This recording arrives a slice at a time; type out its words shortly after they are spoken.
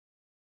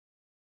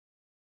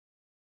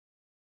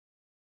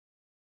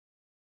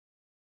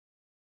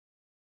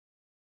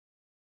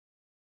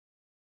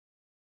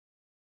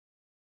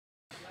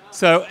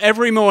So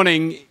every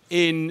morning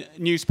in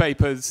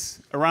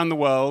newspapers around the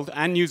world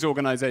and news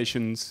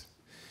organizations,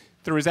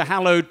 there is a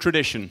hallowed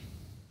tradition.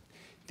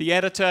 The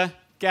editor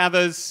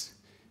gathers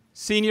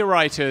senior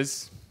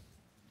writers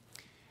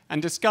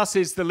and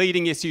discusses the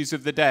leading issues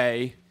of the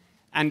day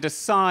and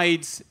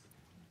decides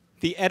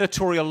the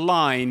editorial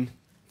line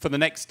for the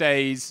next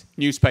day's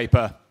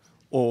newspaper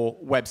or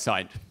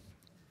website.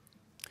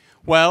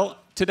 Well,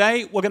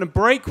 today we're going to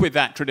break with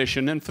that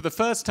tradition, and for the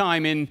first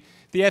time in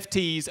the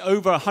FT's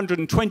over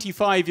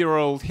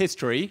 125-year-old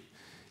history,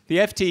 the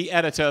FT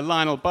editor,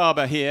 Lionel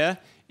Barber here,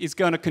 is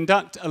going to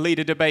conduct a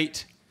leader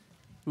debate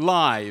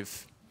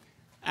live.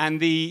 And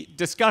the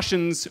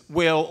discussions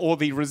will, or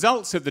the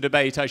results of the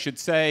debate, I should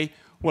say,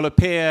 will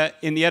appear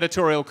in the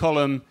editorial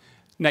column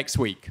next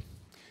week.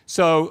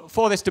 So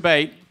for this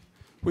debate,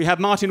 we have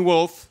Martin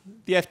Wolf,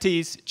 the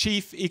FT's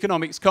chief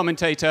economics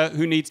commentator,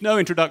 who needs no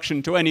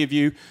introduction to any of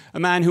you,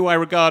 a man who I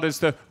regard as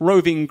the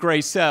roving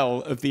grey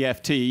cell of the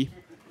FT.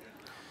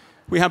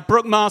 We have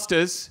Brooke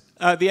Masters,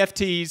 the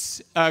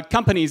FT's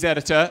companies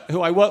editor,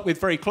 who I worked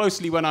with very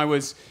closely when I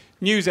was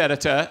news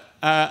editor,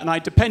 and I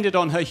depended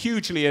on her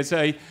hugely as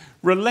a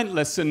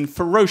relentless and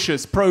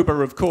ferocious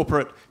prober of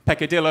corporate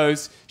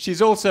peccadillos.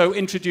 She's also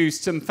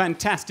introduced some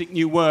fantastic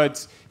new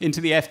words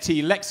into the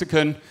FT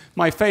lexicon,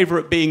 my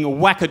favorite being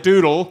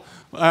wackadoodle,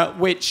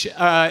 which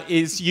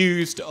is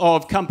used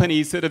of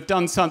companies that have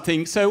done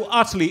something so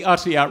utterly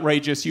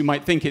outrageous you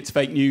might think it's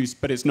fake news,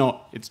 but it's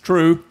not. It's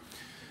true.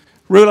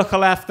 Roula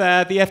Khalaf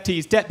there, the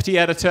FT's deputy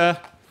editor,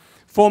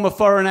 former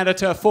foreign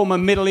editor, former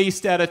Middle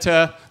East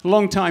editor,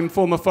 long-time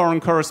former foreign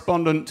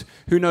correspondent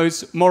who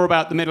knows more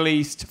about the Middle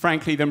East,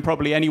 frankly, than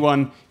probably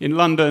anyone in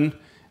London.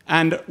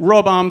 And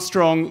Rob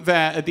Armstrong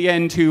there at the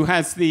end, who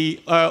has the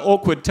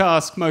awkward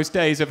task most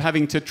days of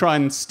having to try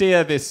and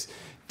steer this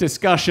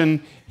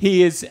discussion.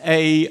 He is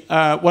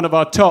one of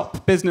our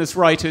top business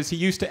writers. He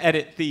used to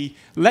edit the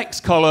Lex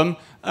column.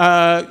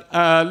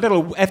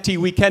 Little FT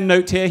Weekend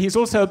note here. He's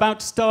also about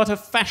to start a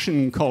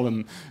fashion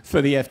column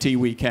for the FT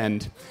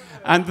Weekend.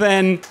 And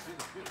then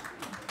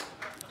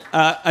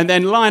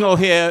Lionel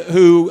here,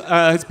 who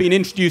has been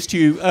introduced to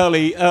you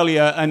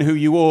earlier and who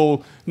you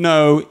all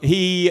know,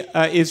 he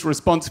is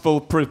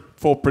responsible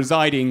for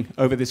presiding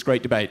over this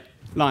great debate.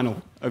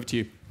 Lionel, over to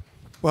you.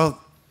 Well,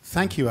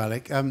 thank you,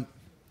 Alec.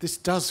 This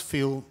does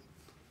feel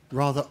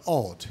rather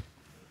odd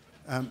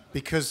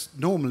because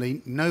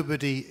normally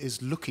nobody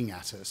is looking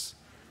at us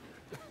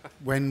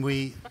when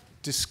we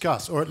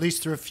discuss, or at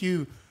least there are a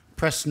few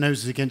pressed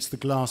noses against the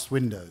glass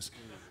windows.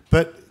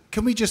 But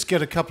can we just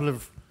get a couple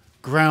of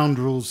ground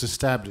rules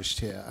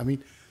established here? I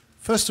mean,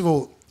 first of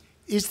all,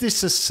 is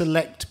this a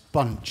select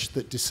bunch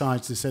that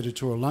decides this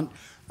editorial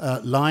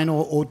line,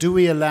 or do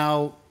we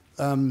allow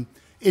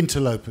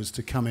interlopers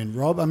to come in?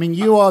 Rob, I mean,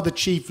 you are the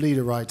chief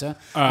leader writer.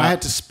 I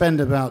had to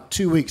spend about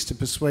 2 weeks to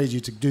persuade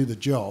you to do the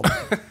job.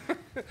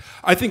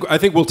 I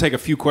think we'll take a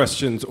few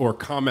questions or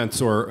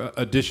comments or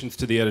additions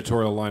to the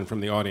editorial line from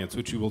the audience,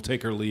 which we will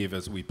take or leave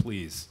as we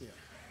please. Yeah.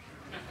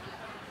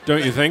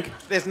 Don't you think?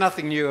 There's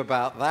nothing new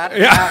about that.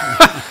 Yeah.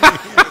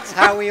 It's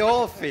how we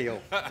all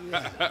feel.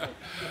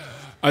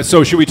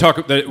 So should we talk?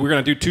 We're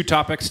going to do 2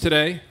 topics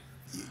today.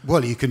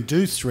 Well, you can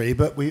do 3,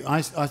 but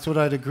I thought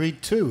I'd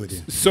agreed 2 with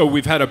you. So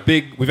we've had a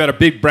big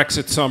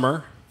Brexit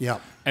summer. Yeah.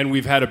 And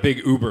we've had a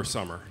big Uber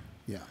summer.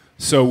 Yeah.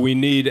 So we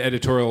need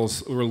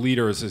editorials or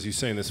leaders, as you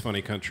say in this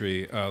funny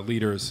country,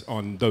 leaders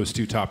on those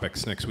 2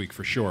 topics next week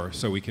for sure.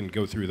 So we can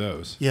go through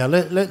those. Yeah.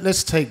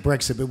 Let's take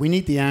Brexit, but we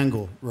need the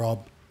angle,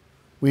 Rob.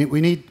 We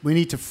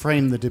need to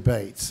frame the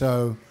debate.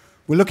 So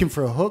we're looking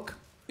for a hook.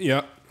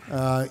 Yeah.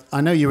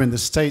 I know you were in the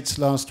States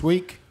last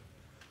week,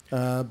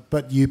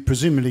 but you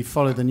presumably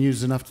followed the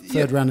news enough to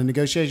third round of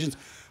negotiations.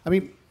 I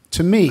mean,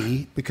 to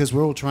me, because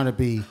we're all trying to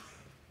be,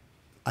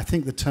 I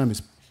think the term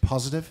is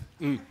positive.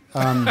 We've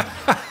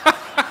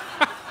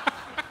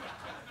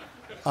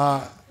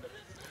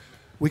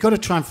got to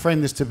try and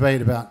frame this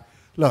debate about,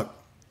 look,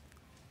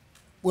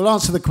 we'll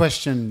answer the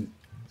question,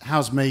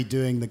 how's May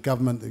doing, the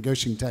government,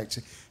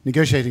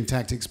 negotiating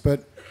tactics,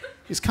 but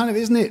it's kind of,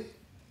 isn't it,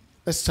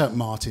 let's start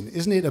Martin,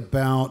 isn't it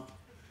about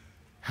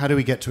how do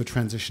we get to a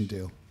transition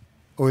deal?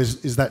 Or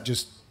is that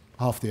just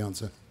half the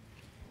answer?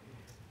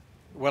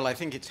 Well, I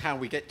think it's how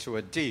we get to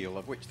a deal,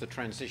 of which the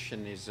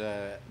transition is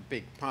a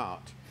big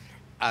part.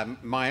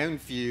 My own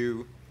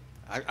view,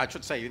 I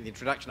should say in the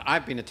introduction,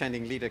 I've been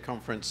attending leader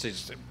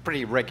conferences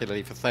pretty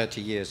regularly for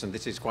 30 years, and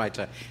this is quite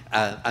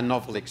a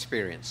novel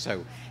experience.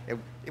 So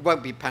it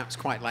won't be perhaps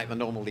quite like the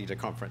normal leader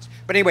conference.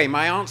 But anyway,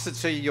 my answer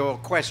to your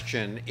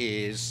question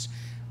is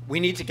we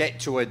need to get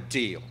to a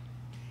deal.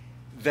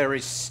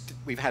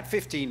 We've had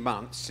 15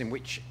 months in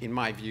which, in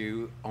my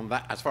view, on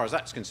that, as far as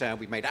that's concerned,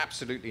 we've made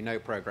absolutely no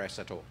progress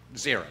at all,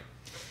 0.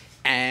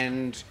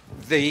 And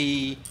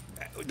there's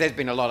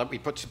been a lot of, we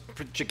put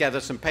together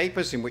some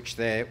papers in which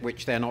they're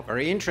not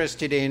very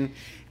interested in,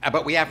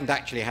 but we haven't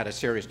actually had a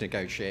serious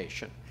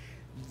negotiation.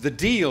 The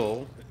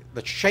deal,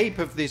 the shape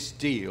of this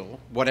deal,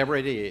 whatever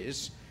it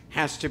is,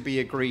 has to be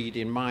agreed,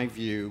 in my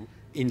view,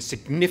 in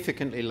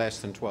significantly less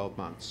than 12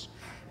 months.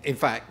 in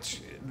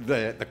fact,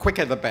 the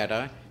quicker the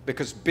better,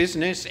 because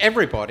business,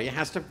 everybody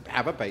has to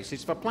have a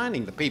basis for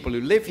planning. The people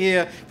who live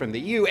here, from the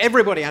EU,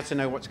 everybody has to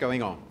know what's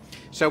going on.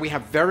 So we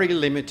have very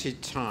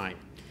limited time.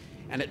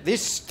 And at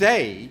this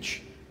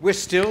stage, we're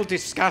still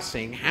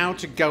discussing how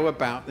to go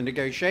about the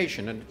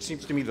negotiation. And it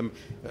seems to me the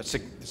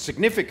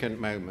significant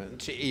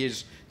moment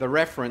is the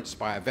reference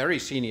by a very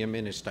senior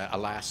minister,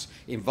 alas,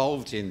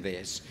 involved in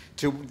this,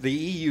 to the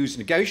EU's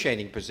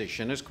negotiating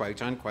position as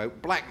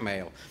quote-unquote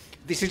blackmail.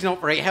 This is not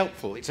very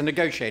helpful. It's a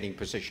negotiating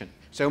position.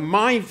 So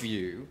my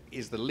view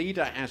is the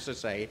leader has to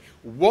say,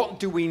 what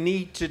do we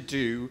need to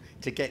do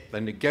to get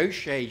the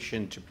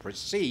negotiation to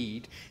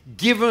proceed,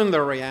 given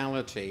the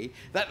reality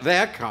that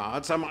their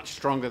cards are much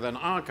stronger than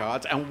our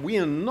cards, and we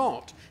are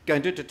not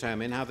going to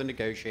determine how the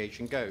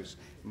negotiation goes.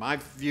 My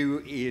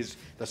view is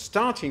the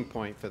starting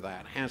point for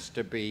that has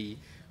to be,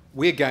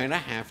 we're going to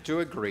have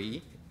to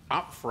agree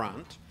up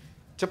front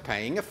to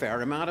paying a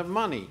fair amount of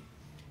money.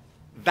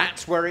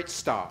 That's where it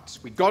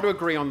starts. We've got to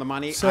agree on the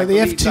money. So the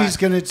FT is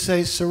going to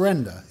say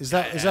surrender. Is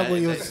that what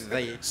you're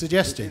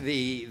suggesting?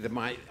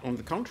 On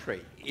the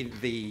contrary,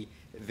 we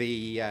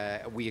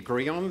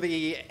agree on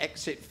the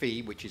exit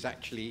fee, which is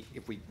actually,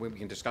 we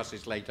can discuss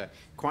this later,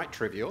 quite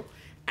trivial,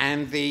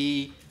 and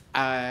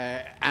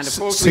of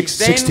course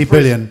 60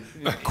 billion,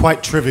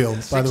 quite trivial,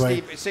 by the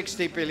way.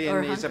 60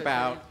 billion is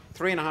about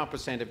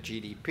 3.5% of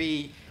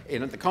GDP.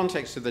 In the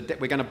context of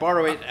we're going to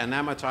borrow it and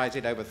amortize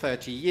it over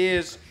 30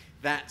 years.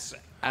 That's,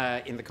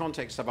 in the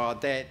context of our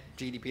debt,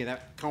 GDP,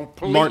 that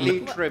completely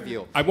Martin,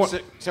 trivial.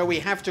 So we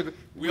have to...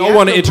 We all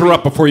want to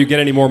interrupt before you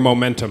get any more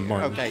momentum,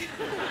 Martin. Okay.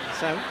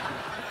 So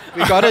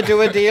we've got to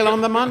do a deal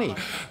on the money.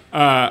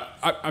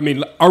 I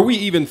mean, are we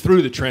even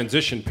through the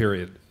transition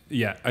period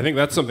yet? I think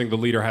that's something the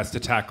leader has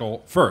to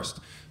tackle first.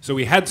 So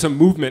we had some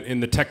movement in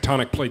the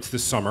tectonic plates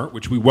this summer,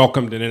 which we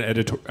welcomed in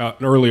an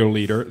earlier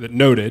leader that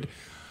noted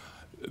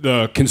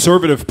the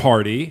Conservative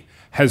Party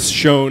has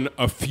shown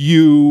a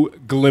few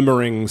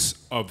glimmerings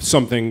of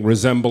something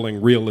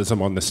resembling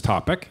realism on this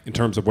topic in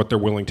terms of what they're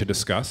willing to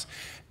discuss.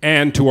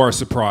 And to our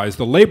surprise,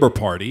 the Labour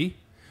Party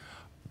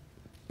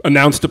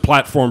announced a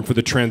platform for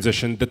the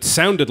transition that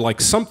sounded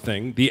like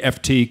something the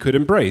FT could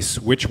embrace,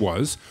 which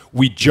was,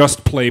 we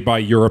just play by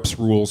Europe's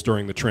rules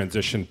during the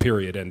transition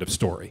period, end of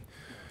story.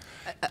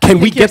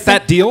 Can we get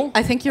that deal?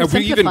 I think you're Have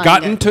we even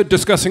gotten to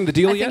discussing the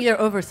deal yet? I think you're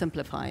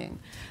oversimplifying.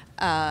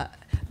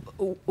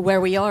 Where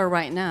we are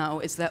right now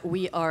is that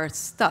we are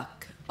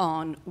stuck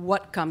on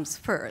what comes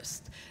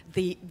first.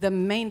 The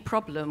main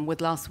problem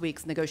with last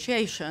week's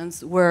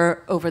negotiations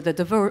were over the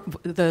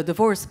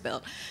divorce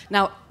bill.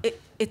 Now,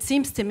 it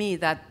seems to me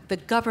that the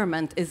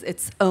government is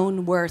its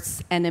own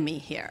worst enemy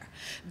here,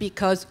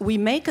 because we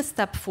make a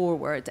step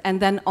forward, and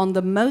then on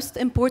the most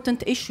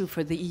important issue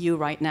for the EU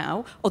right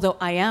now, although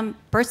I am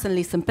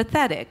personally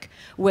sympathetic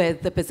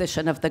with the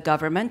position of the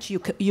government,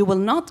 you will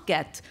not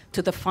get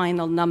to the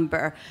final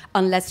number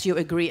unless you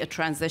agree a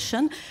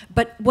transition.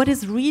 But what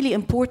is really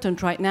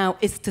important right now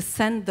is to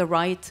send the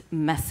right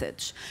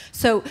message.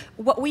 So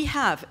what we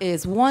have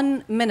is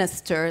one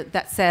minister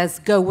that says,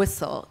 go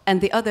whistle,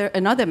 and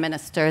another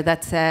minister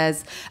that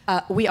says,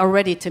 we are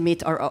ready to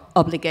meet our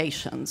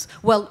obligations.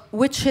 Well,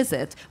 which is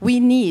it? We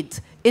need,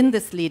 in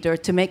this leader,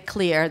 to make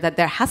clear that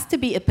there has to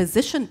be a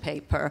position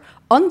paper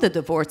on the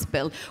divorce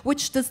bill,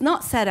 which does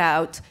not set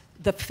out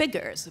the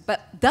figures,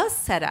 but does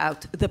set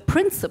out the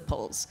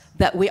principles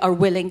that we are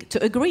willing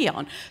to agree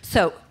on.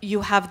 So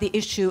you have the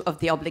issue of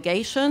the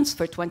obligations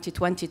for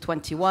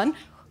 2020-21,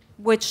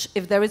 which,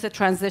 if there is a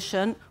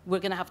transition, we're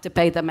going to have to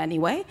pay them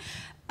anyway.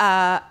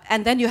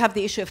 And then you have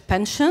the issue of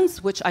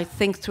pensions, which I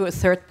think through a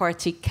third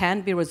party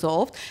can be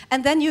resolved.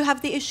 And then you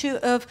have the issue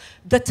of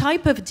the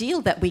type of deal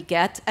that we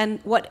get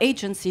and what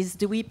agencies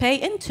do we pay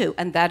into.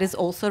 And that is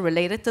also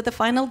related to the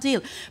final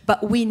deal.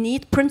 But we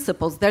need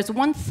principles. There's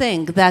one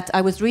thing that I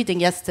was reading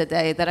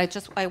yesterday that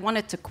I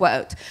wanted to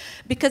quote,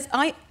 because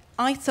I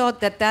thought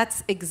that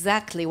that's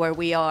exactly where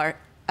we are,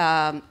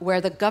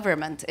 where the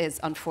government is,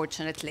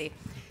 unfortunately.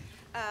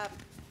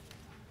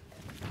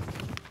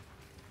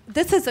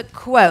 This is a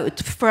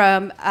quote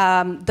from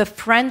the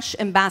French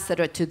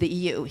ambassador to the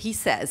EU. He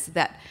says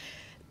that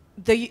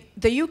the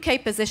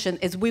UK position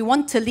is we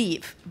want to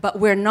leave, but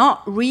we're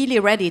not really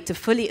ready to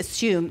fully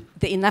assume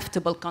the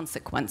inevitable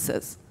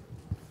consequences.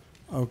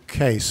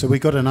 Okay, so we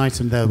got an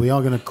item there. We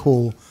are going to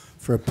call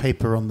for a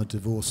paper on the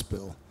divorce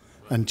bill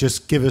and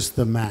just give us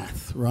the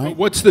math, right?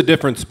 What's the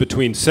difference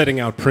between setting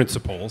out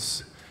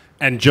principles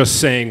and just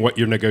saying what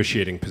your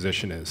negotiating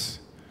position is?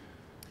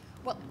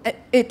 Well,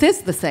 it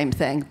is the same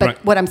thing, but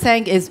right. What I'm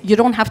saying is you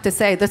don't have to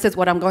say this is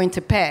what I'm going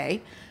to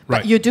pay, but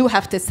right. You do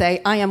have to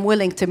say I am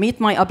willing to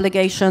meet my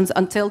obligations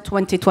until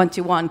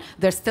 2021.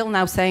 They're still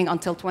now saying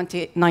until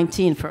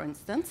 2019, for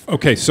instance.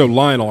 Okay, so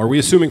Lionel, are we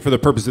assuming for the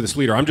purpose of this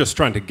leader, I'm just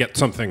trying to get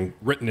something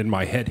written in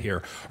my head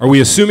here. Are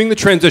we assuming the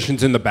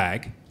transition's in the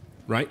bag,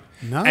 right?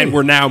 No. And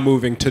we're now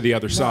moving to the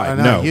other side?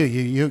 No.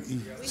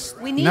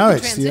 We need the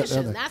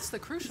transition. That's the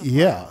crucial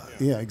part.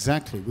 Yeah,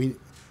 exactly.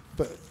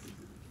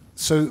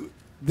 So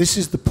this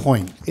is the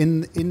point.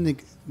 In the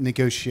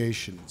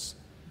negotiations,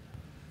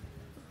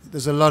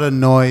 there's a lot of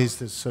noise,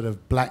 there's sort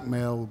of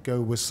blackmail, go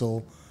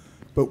whistle.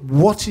 But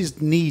what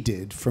is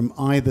needed from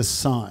either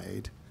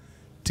side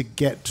to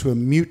get to a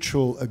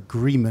mutual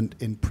agreement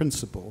in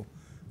principle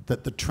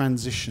that a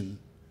transition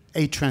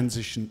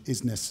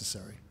is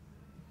necessary?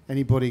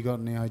 Anybody got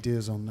any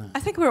ideas on that? I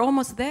think we're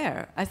almost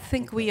there. I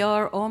think we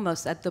are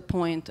almost at the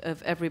point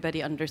of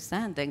everybody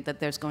understanding that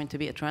there's going to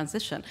be a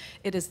transition.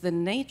 It is the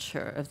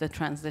nature of the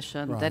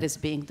transition that is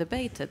being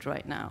debated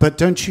right now. But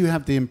don't you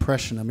have the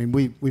impression, I mean,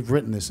 we've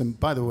written this, and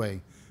by the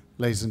way,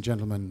 ladies and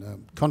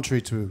gentlemen,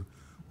 contrary to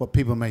what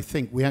people may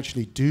think, we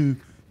actually do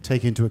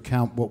take into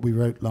account what we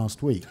wrote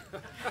last week.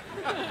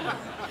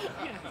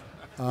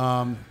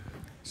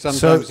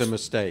 Sometimes a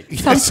mistake.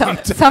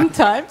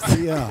 Sometimes.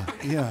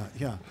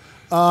 Yeah.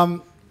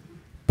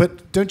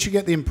 But don't you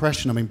get the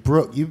impression, I mean,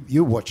 Brooke,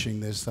 you're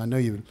watching this, I know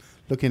you're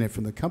looking at it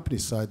from the company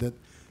side,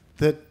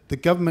 that the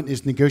government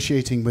is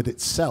negotiating with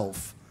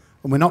itself,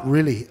 and we're not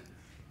really,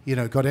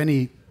 got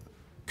any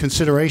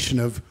consideration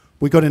of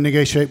we've got to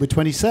negotiate with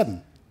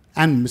 27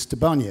 and Mr.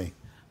 Barnier.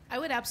 I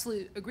would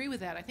absolutely agree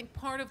with that. I think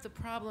part of the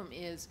problem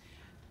is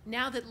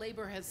now that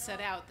Labour has set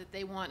out that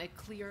they want a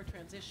clear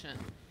transition.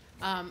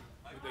 A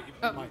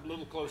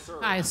little closer.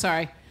 Hi,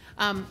 sorry.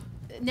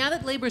 Now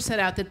that Labour set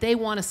out that they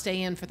want to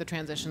stay in for the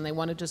transition, they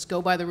want to just go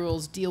by the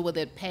rules, deal with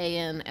it, pay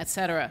in,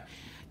 etc.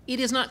 It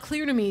is not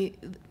clear to me,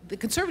 the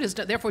Conservatives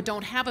therefore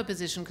don't have a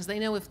position because they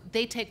know if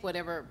they take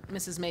whatever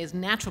Mrs. May's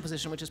natural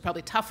position, which is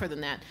probably tougher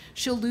than that,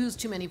 she'll lose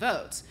too many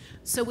votes.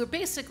 So we're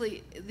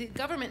basically, the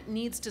government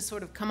needs to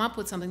sort of come up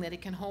with something that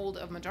it can hold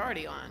a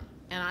majority on.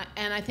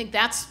 And I think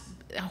that's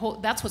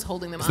what's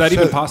holding them up. Is that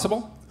even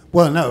possible?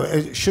 Well,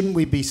 no, shouldn't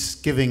we be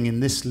giving in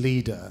this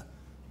leader,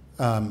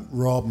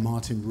 Rob,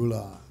 Martin,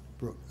 Roula,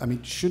 Brooke, I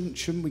mean,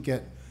 shouldn't we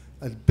get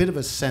a bit of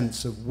a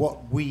sense of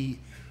what we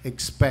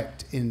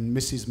expect in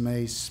Mrs.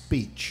 May's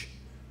speech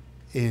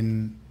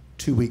in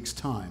 2 weeks'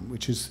 time,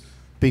 which has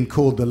been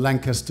called the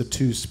Lancaster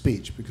 2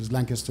 speech, because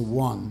Lancaster House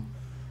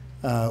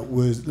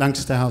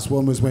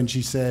 1 was when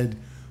she said,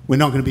 we're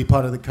not going to be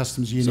part of the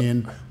customs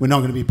union, we're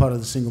not going to be part of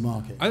the single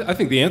market. I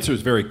think the answer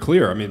is very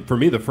clear. I mean, for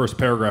me, the first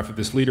paragraph of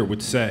this leader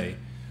would say,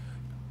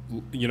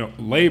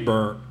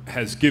 Labour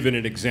has given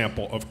an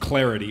example of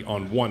clarity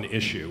on one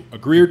issue.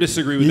 Agree or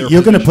disagree with their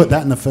position? You're going to put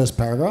that in the first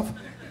paragraph?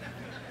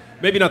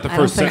 Maybe not the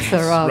first sentence,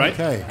 right?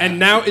 Okay. And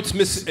now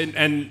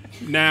and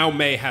now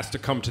May has to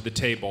come to the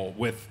table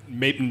with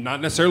maybe not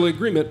necessarily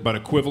agreement, but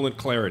equivalent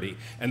clarity.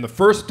 And the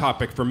first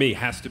topic for me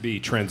has to be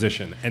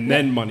transition, and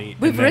then money.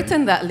 We've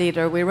written that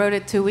leader. We wrote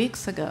it 2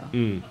 weeks ago.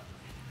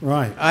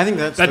 Right. I think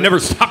that never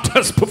stopped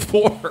us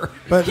before.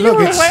 But look,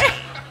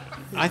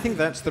 I think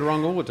that's the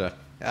wrong order.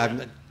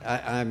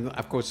 I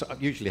of course,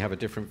 usually have a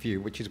different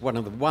view, which is one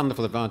of the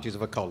wonderful advantages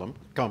of a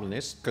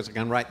columnist, because I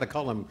can write the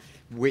column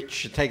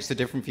which takes a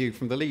different view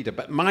from the leader.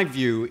 But my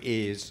view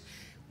is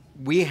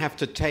we have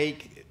to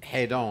take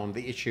head on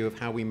the issue of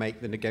how we make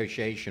the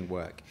negotiation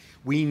work.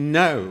 We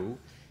know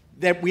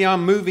that we are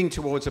moving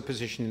towards a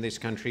position in this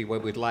country where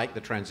we'd like the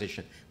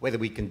transition, whether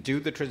we can do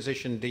the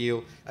transition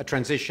deal, a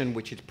transition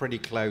which is pretty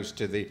close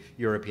to the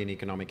European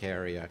Economic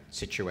Area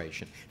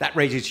situation. That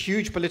raises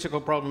huge political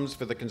problems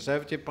for the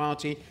Conservative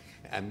Party,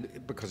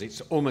 because it's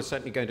almost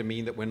certainly going to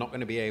mean that we're not going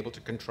to be able to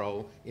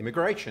control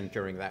immigration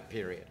during that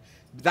period.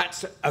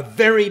 That's a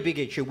very big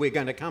issue we're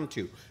going to come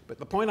to. But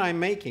the point I'm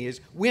making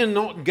is we're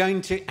not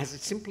going to, as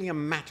simply a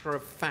matter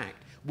of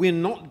fact, we're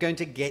not going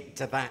to get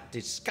to that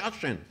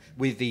discussion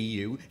with the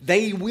EU.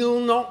 They will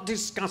not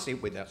discuss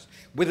it with us.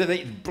 Whether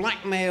it's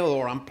blackmail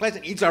or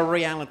unpleasant, it's a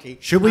reality.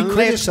 Should we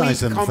criticise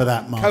them for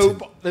that,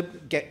 Martin?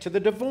 Get to the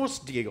divorce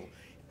deal.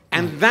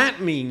 And that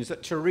means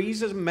that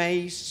Theresa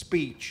May's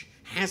speech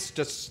has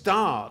to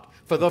start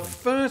for the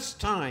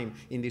first time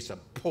in this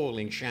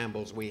appalling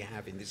shambles we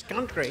have in this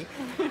country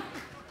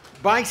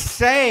by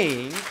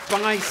saying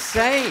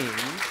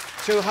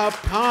to her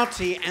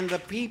party and the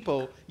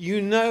people,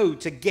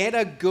 to get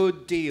a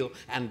good deal,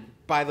 and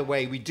by the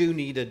way, we do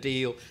need a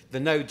deal. The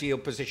no-deal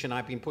position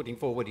I've been putting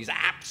forward is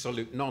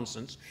absolute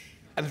nonsense.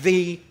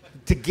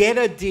 To get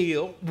a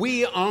deal,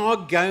 we are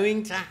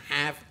going to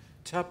have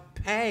to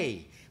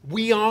pay.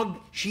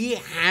 She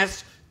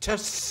has to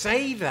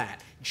say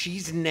that.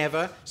 She's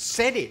never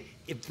said it.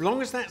 As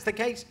long as that's the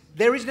case,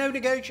 there is no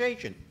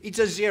negotiation. It's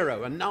a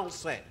zero, a null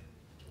set.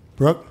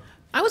 Brooke?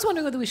 I was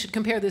wondering whether we should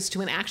compare this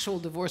to an actual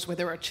divorce where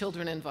there are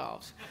children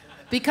involved.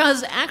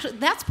 Because actually,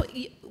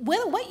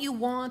 what you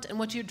want and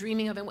what you're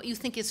dreaming of and what you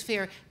think is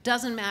fair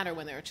doesn't matter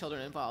when there are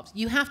children involved.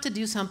 You have to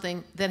do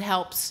something that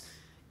helps,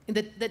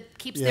 that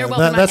keeps their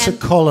well-being. That's a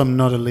column,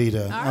 not a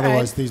leader.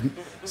 Otherwise,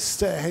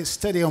 right.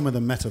 Steady on with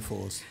the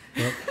metaphors.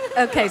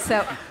 Okay,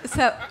 so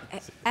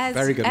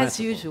as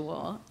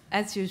usual,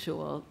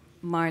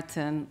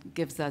 Martin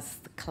gives us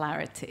the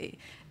clarity,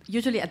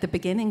 usually at the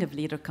beginning of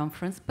leader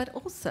conference, but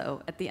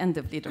also at the end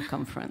of leader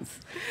conference.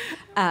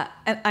 And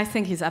I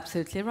think he's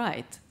absolutely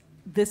right.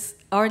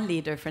 Our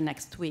leader for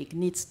next week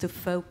needs to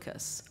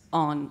focus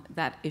on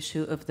that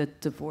issue of the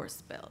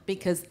divorce bill,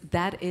 because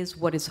that is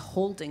what is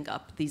holding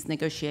up these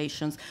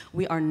negotiations.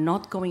 We are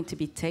not going to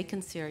be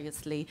taken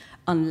seriously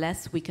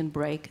unless we can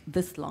break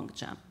this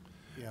logjam.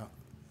 Yeah.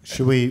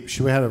 Should we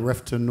have a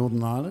ref to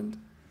Northern Ireland?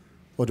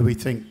 Or do we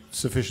think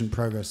sufficient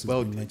progress has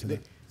been made today?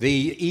 The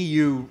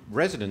EU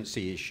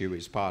residency issue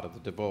is part of the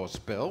divorce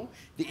bill.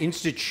 The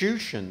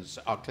institutions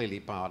are clearly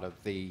part of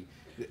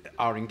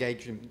our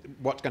engagement.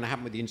 What's going to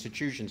happen with the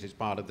institutions is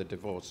part of the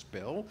divorce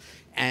bill.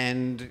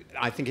 And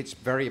I think it's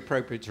very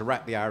appropriate to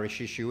wrap the Irish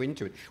issue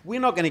into it.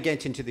 We're not going to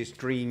get into this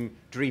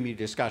dreamy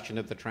discussion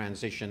of the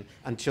transition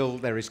until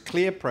there is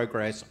clear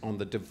progress on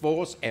the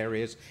divorce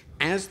areas,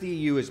 as the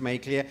EU has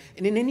made clear.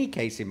 And in any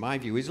case, in my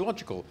view, is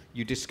logical.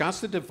 You discuss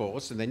the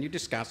divorce, and then you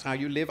discuss how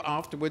you live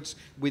afterwards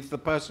with the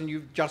person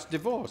you've just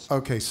divorced.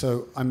 Okay,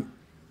 so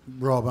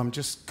Rob, I'm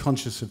just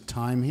conscious of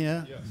time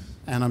here. Yes.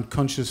 And I'm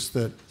conscious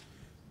that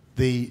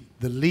the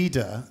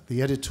leader,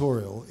 the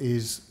editorial,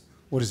 is,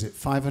 what is it,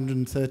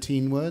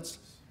 513 words?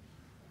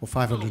 Or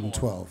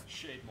 512?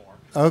 Shade more.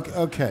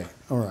 Okay,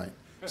 all right.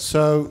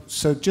 So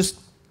just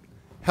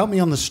help me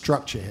on the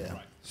structure here.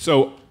 Right.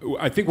 So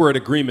I think we're at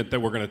agreement that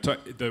we're going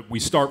that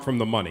we start from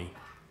the money,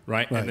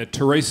 right? And that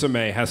Theresa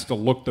May has to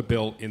look the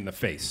bill in the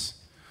face,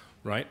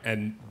 right?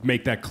 And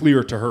make that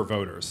clear to her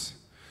voters.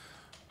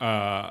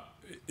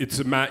 It's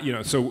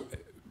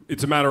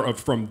a matter of,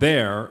 from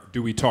there,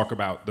 do we talk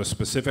about the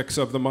specifics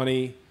of the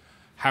money,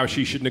 how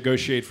she should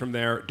negotiate from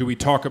there? Do we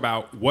talk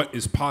about what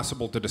is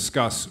possible to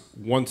discuss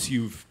once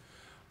you've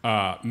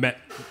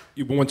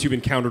once you've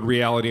encountered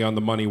reality on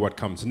the money, what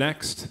comes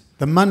next?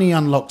 The money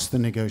unlocks the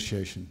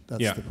negotiation.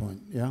 That's the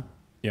point, yeah?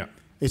 Yeah.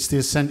 It's the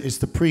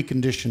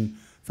precondition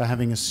for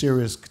having a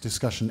serious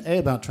discussion,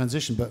 about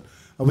transition, but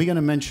are we going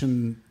to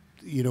mention,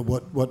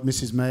 what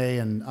Mrs. May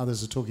and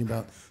others are talking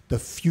about, the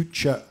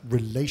future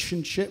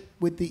relationship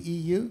with the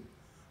EU?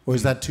 Or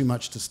is that too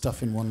much to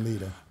stuff in one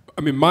leader?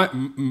 I mean,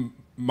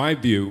 my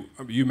view,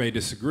 you may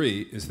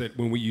disagree, is that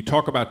when you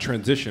talk about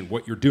transition,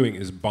 what you're doing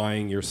is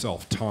buying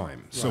yourself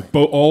time. Right.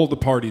 So all the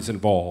parties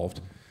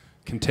involved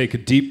can take a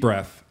deep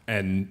breath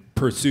and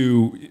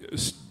pursue.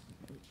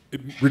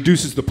 It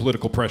reduces the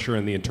political pressure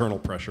and the internal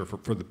pressure for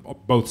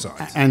both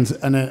sides. And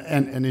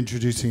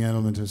introducing an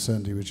element of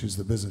certainty, which is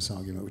the business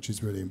argument, which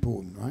is really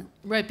important, right?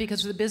 Right,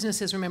 because for the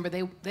businesses, remember,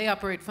 they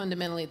operate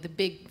fundamentally, the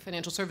big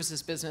financial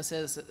services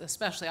businesses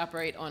especially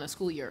operate on a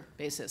school year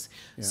basis.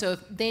 Yeah. So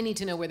they need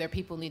to know where their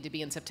people need to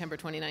be in September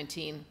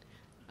 2019.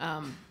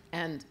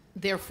 And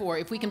therefore,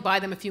 if we can buy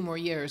them a few more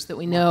years, that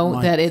we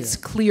know that it's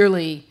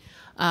clearly...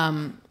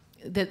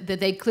 that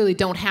they clearly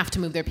don't have to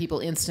move their people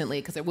instantly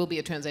because there will be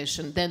a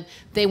transition, then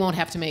they won't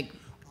have to make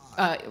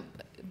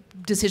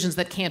decisions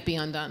that can't be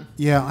undone.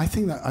 Yeah, I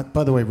think that,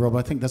 by the way, Rob,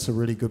 I think that's a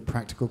really good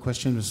practical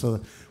question.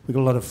 So we've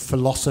got a lot of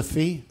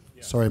philosophy.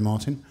 Yeah. Sorry,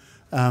 Martin.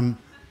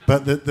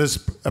 But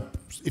there's,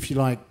 if you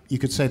like, you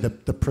could say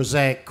the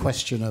prosaic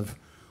question of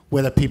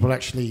whether people are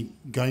actually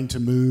going to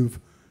move.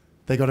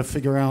 They got to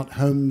figure out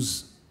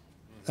homes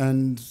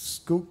and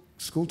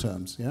school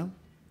terms, yeah?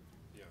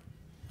 Yeah.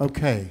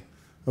 Okay.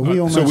 Are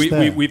we almost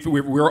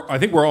there? I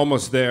think we're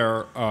almost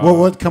there.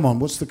 Come on,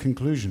 what's the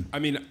conclusion? I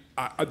mean,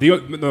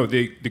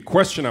 the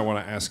question I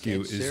want to ask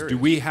you is, serious. Do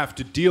we have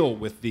to deal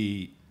with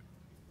the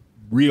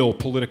real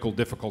political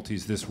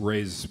difficulties this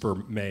raises for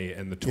May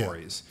and the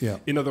Tories? Yeah.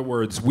 In other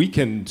words, we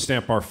can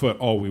stamp our foot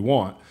all we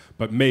want,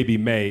 but maybe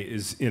May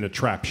is in a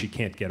trap she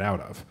can't get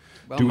out of.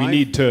 Well, do we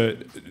need to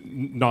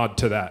nod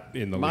to that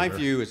in the My leader?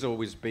 view has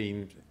always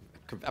been,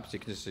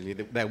 absolutely consistently,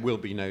 that there will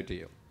be no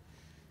deal.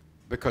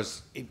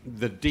 Because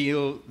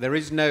there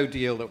is no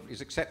deal that is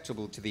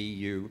acceptable to the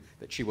EU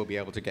that she will be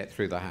able to get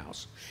through the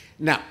House.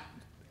 Now,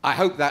 I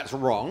hope that's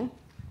wrong.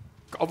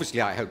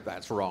 Obviously, I hope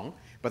that's wrong,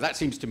 but that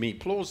seems to me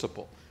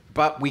plausible.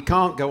 But we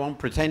can't go on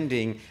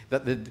pretending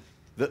that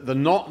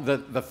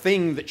the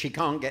thing that she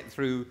can't get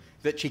through,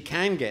 that she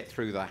can get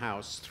through the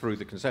House through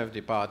the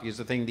Conservative Party, is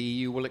the thing the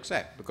EU will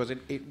accept, because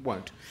it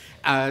won't.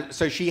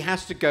 So she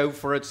has to go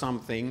for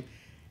something.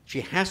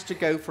 She has to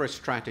go for a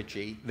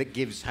strategy that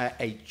gives her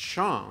a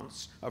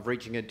chance of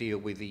reaching a deal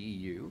with the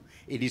EU.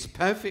 It is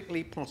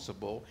perfectly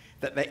possible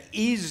that there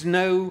is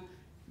no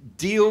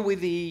deal with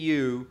the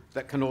EU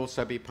that can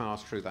also be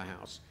passed through the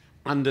House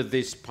under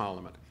this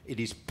Parliament. It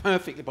is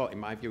perfectly possible. In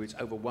my view, it's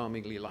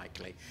overwhelmingly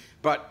likely.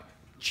 But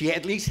she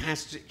at least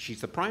has to,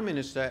 she's the Prime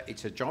Minister,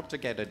 it's her job to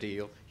get a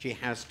deal. She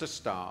has to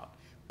start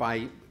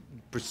by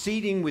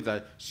proceeding with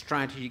a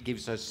strategy that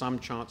gives her some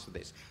chance of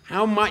this.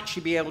 How might she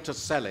be able to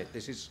sell it?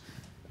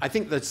 I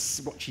think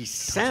that's what she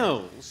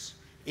sells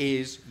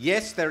is,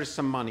 yes, there is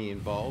some money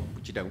involved,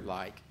 which you don't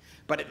like,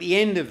 but at the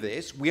end of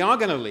this, we are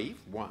going to leave,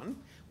 one,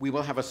 we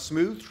will have a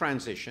smooth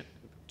transition,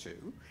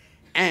 two,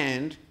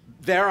 and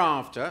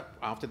thereafter,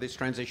 after this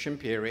transition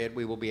period,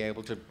 we will be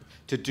able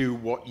to do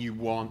what you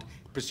want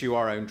pursue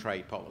our own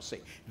trade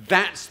policy.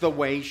 That's the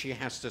way she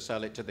has to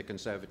sell it to the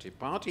Conservative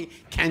Party.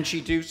 Can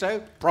she do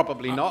so?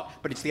 Probably not,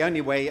 but it's the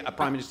only way a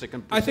Prime Minister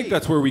can proceed. I think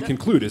that's where we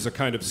conclude, is a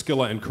kind of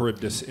Scylla and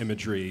Charybdis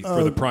imagery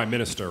for the Prime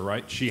Minister,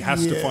 right? She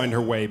has to find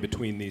her way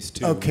between these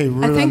two. Okay,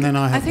 Roula, and then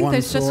I have think one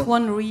there's thought. just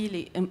one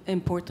really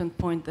important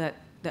point that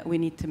we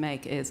need to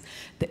make is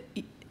that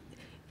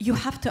you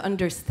have to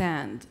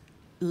understand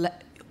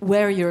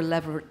where your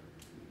leverage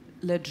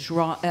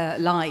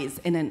lies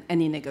in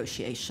any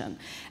negotiation.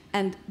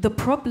 And the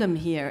problem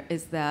here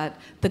is that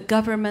the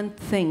government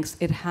thinks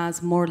it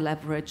has more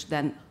leverage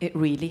than it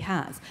really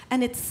has.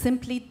 And it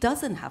simply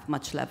doesn't have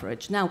much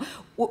leverage. Now,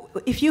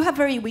 if you have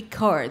very weak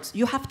cards,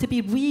 you have to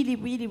be really,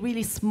 really,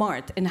 really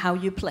smart in how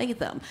you play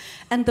them.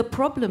 And the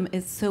problem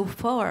is, so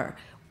far,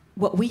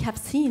 what we have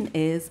seen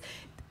is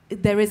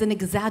there is an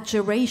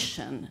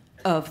exaggeration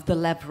of the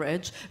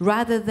leverage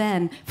rather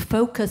than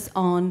focus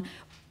on,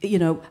 you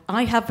know,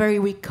 I have very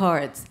weak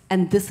cards,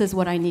 and this is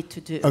what I need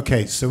to do.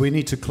 Okay, so we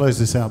need to close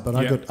this out, but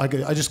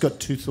I just got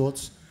two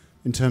thoughts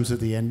in terms of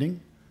the ending.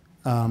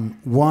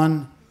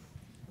 One,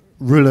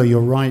 Roula,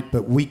 you're right,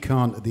 but we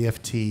can't at the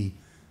FT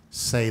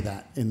say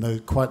that in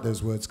quite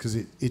those words, because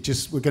it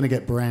just, we're going to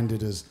get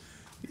branded as,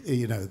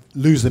 you know,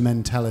 loser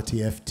mentality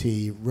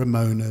FT,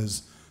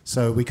 Ramonas,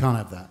 so we can't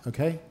have that,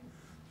 okay?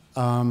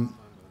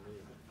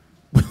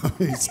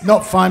 It's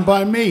not fine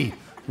by me,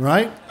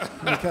 right?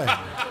 Okay.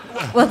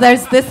 Well,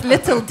 there's this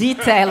little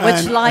detail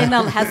which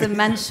Lionel hasn't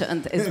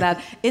mentioned, is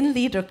that in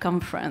leader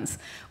conference,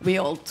 we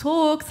all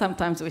talk,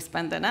 sometimes we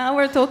spend an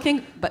hour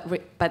talking,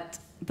 but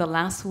the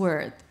last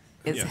word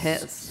is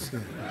his.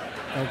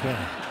 Okay.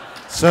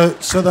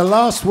 So the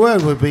last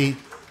word would be,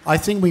 I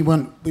think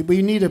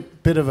we need a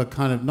bit of a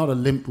kind of, not a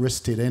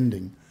limp-wristed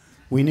ending.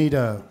 We need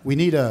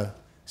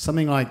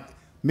something like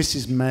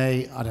Mrs.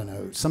 May, I don't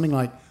know, something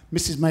like,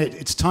 Mrs. May,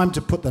 it's time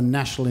to put the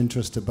national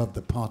interest above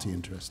the party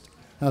interest.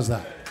 How's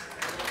that?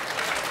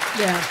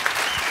 Yeah.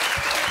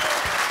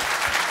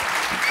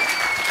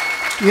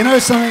 You know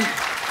something?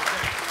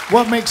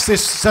 What makes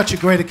this such a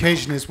great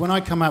occasion is when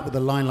I come out with a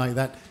line like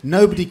that,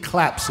 nobody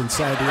claps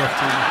inside the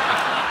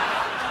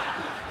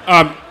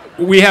FT.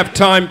 We have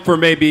time for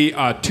maybe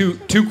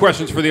two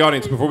questions for the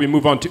audience before we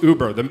move on to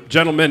Uber. The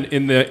gentleman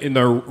in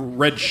the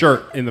red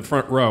shirt in the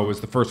front row was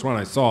the first one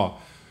I saw.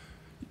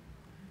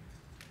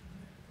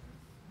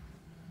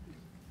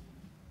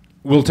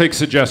 We'll take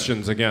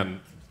suggestions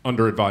again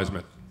under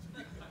advisement.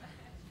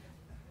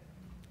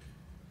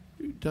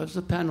 Does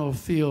the panel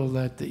feel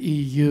that the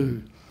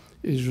EU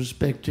is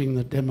respecting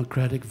the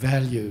democratic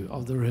value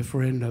of the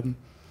referendum,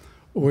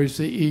 or is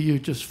the EU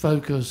just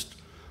focused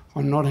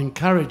on not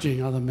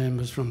encouraging other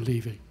members from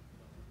leaving?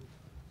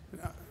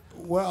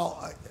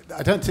 Well,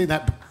 I don't think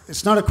that,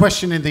 it's not a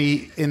question in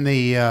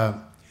the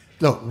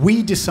look,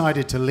 we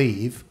decided to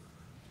leave,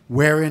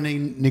 we're in a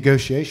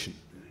negotiation,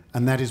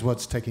 and that is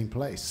what's taking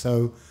place.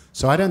 So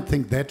I don't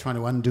think they're trying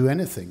to undo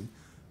anything.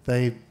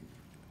 They,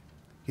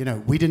 you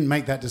know, we didn't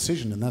make that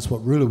decision, and that's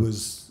what Roula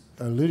was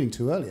alluding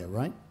to earlier,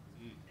 right?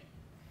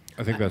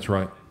 I think that's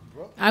right.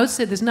 I would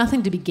say there's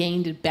nothing to be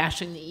gained in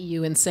bashing the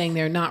EU and saying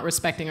they're not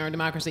respecting our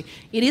democracy.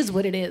 It is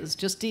what it is.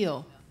 Just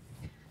deal.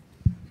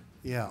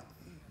 Yeah.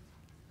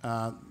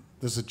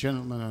 There's a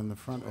gentleman in the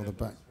front or the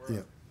back. Yeah.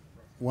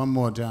 One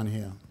more down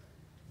here.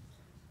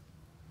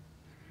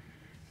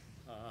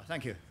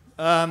 Thank you.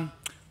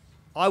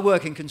 I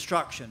work in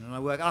construction, and I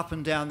work up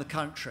and down the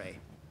country.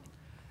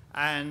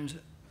 And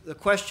the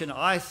question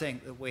I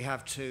think that we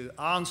have to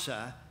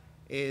answer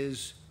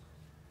is,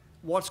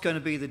 what's going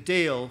to be the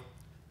deal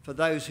for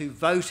those who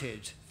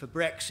voted for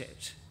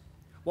Brexit?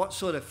 What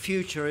sort of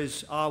future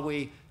are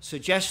we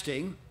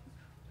suggesting?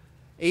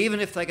 Even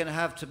if they're going to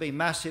have to be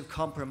massive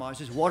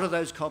compromises, what are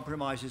those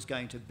compromises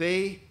going to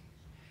be?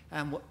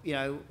 And, you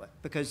know,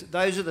 because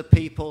those are the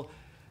people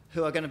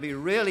who are going to be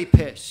really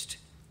pissed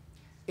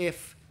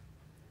if,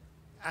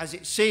 as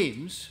it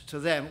seems to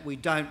them, we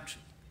don't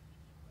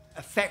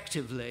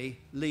effectively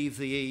leave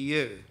the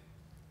EU.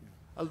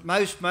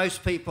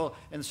 Most people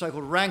in the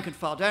so-called rank and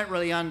file don't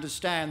really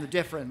understand the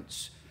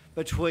difference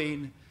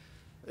between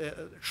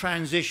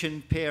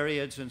transition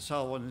periods and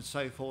so on and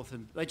so forth,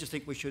 and they just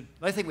think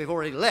they think we've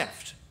already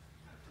left.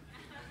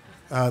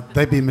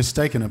 They'd be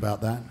mistaken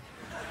about that.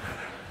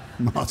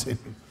 Martin.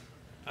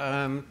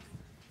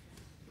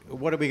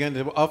 What are we going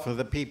to offer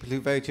the people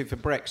who voted for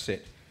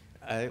Brexit?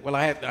 Well,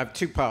 I have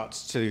two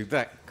parts to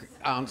that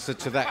answer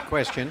to that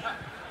question.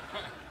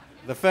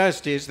 The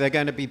first is they're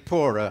going to be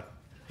poorer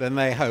than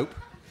they hope.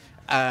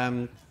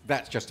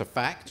 That's just a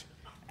fact.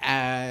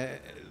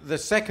 The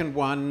second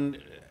one,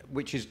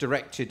 which is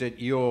directed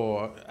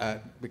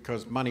at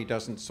because money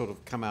doesn't sort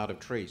of come out of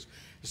trees.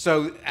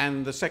 So,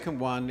 and the second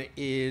one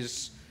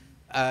is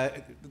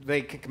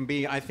they can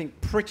be, I think,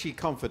 pretty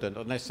confident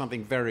unless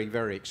something very,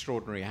 very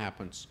extraordinary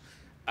happens.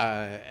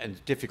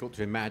 And difficult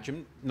to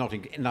imagine.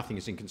 Nothing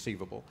is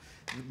inconceivable.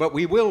 But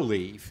we will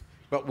leave,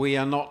 but we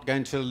are not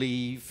going to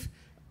leave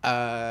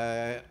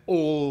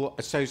all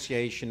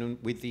association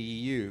with the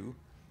EU,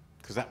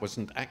 because that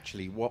wasn't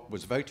actually what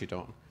was voted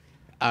on.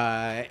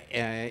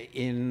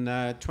 in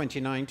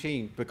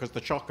 2019, because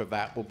the shock of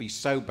that will be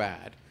so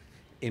bad,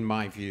 in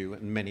my view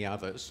and many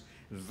others,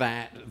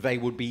 that they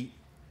would be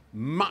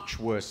much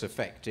worse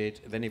affected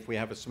than if we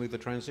have a smoother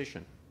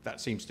transition.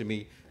 That seems to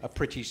me a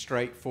pretty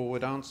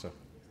straightforward answer.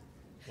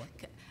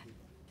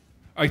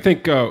 I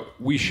think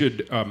we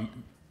should...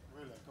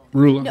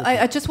 Roula. No,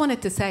 I just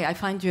wanted to say, I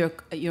find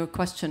your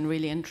question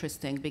really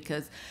interesting,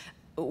 because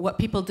what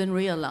people didn't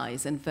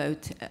realize in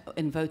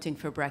voting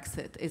for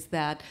Brexit is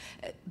that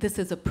this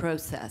is a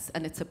process,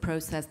 and it's a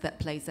process that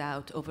plays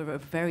out over a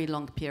very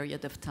long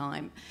period of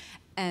time.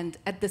 And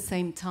at the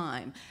same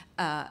time,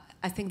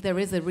 I think there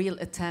is a real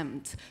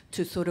attempt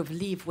to sort of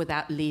leave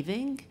without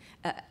leaving,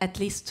 at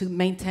least to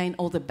maintain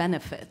all the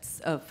benefits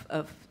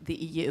of the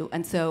EU.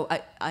 And so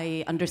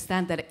I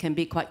understand that it can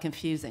be quite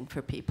confusing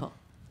for people.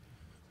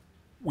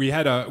 We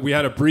had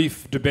a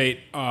brief debate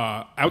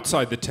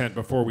outside the tent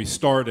before we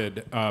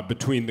started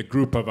between the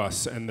group of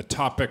us, and the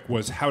topic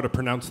was how to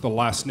pronounce the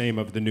last name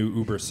of the new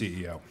Uber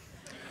CEO.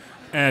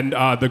 And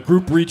the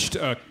group reached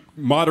a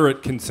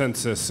moderate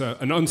consensus,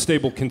 an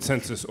unstable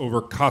consensus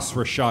over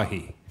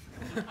Khosrowshahi.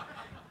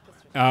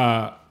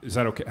 Is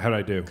that okay? How did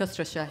I do?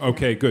 Khosrowshahi.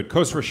 Okay, good.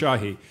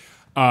 Khosrowshahi.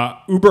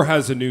 Uber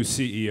has a new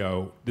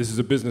CEO. This is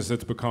a business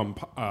that's become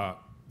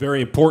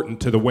very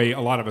important to the way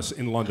a lot of us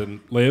in London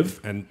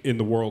live and in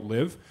the world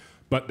live,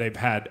 but they've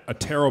had a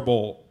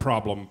terrible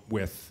problem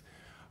with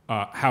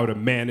how to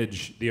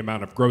manage the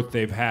amount of growth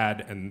they've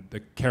had, and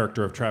the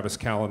character of Travis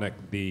Kalanick,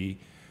 the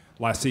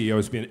last CEO,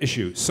 has been an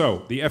issue.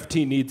 So the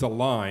FT needs a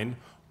line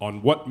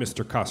on what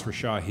Mr.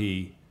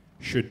 Khosrowshahi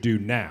should do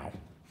now.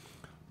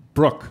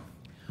 Brooke.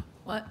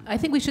 Well, I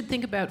think we should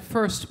think about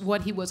first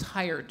what he was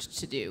hired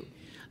to do.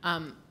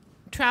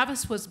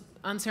 Travis was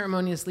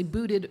unceremoniously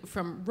booted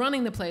from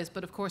running the place,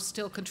 but of course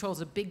still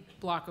controls a big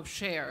block of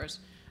shares.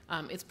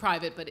 It's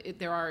private, but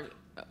there are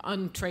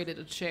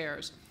untraded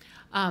shares.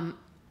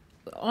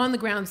 On the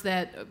grounds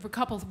that, for a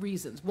couple of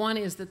reasons. One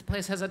is that the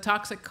place has a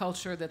toxic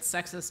culture that's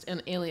sexist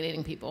and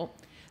alienating people,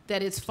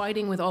 that it's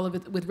fighting with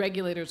with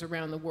regulators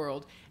around the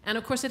world, and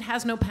of course it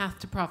has no path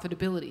to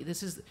profitability.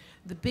 This is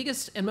the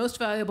biggest and most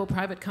valuable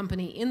private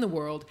company in the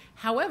world.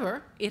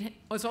 However, it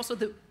was also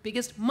the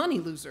biggest money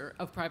loser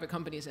of private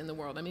companies in the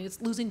world. I mean,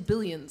 it's losing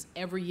billions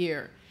every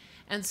year.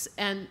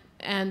 And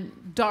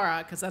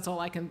Dara, because that's all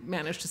I can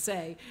manage to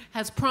say,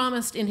 has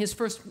promised in his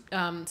first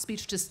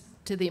speech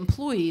to the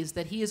employees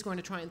that he is going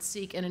to try and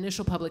seek an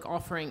initial public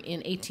offering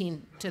in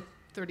 18 to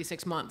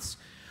 36 months.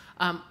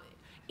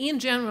 In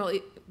general,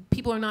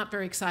 people are not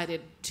very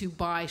excited to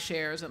buy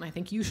shares, and I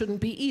think you shouldn't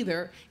be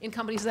either, in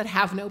companies that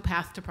have no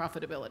path to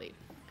profitability.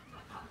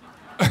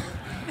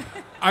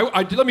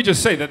 Let me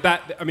just say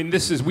I mean,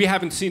 we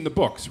haven't seen the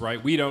books,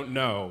 right? We don't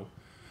know.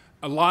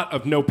 A lot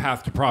of no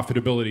path to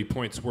profitability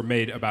points were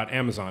made about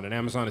Amazon, and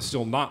Amazon is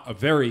still not a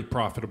very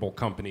profitable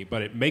company,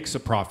 but it makes a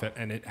profit,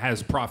 and it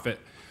has profit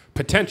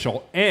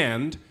potential,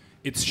 and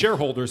its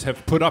shareholders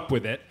have put up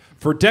with it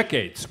for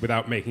decades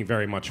without making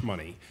very much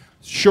money.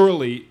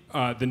 Surely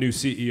the new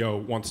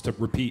CEO wants to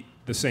repeat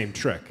the same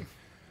trick.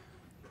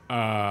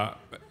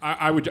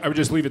 I would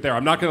just leave it there.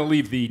 I'm not going to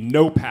leave the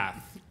no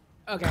path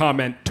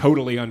comment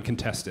totally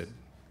uncontested.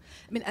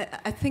 I mean,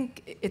 I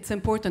think it's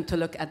important to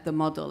look at the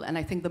model, and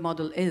I think the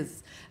model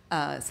is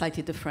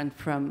slightly different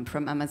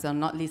from Amazon,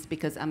 not least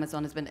because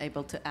Amazon has been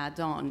able to add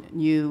on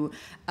new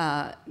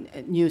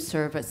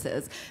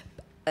services.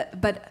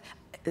 But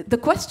the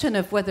question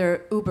of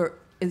whether Uber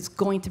is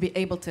going to be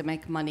able to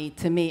make money,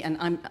 to me, and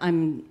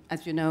I'm,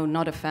 as you know,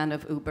 not a fan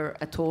of Uber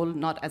at all,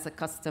 not as a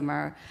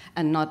customer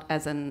and not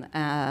as an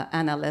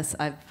analyst.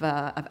 I've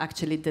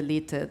actually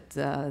deleted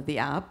the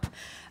app.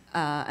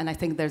 And I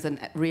think there's a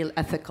real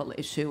ethical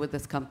issue with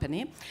this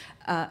company.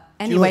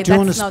 Anyway, do you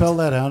want to spell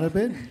that out a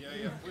bit?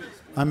 Yeah, please.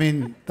 I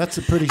mean, that's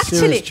a pretty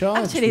serious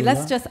charge. Actually,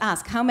 let's just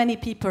ask, how many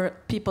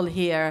people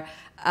here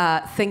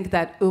think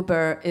that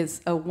Uber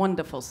is a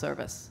wonderful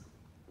service?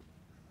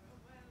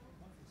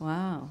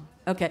 Wow.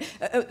 Okay.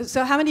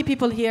 So how many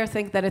people here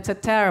think that it's a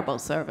terrible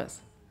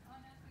service?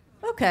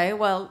 Okay,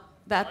 well,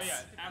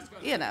 that's,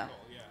 you know,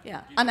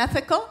 yeah.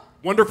 Unethical?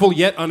 Wonderful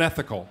yet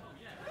unethical.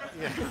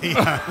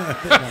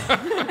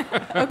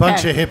 A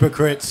bunch of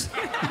hypocrites.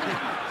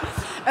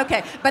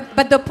 Okay,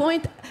 but the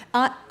point,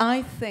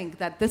 I think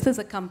that this is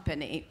a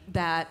company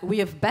that we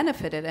have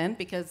benefited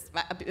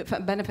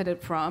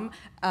from.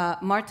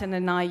 Martin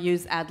and I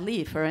use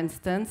Adly, for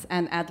instance,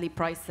 and Adly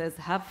prices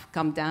have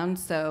come down,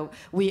 so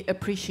we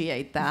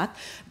appreciate that.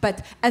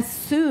 But as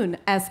soon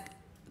as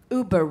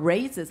Uber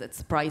raises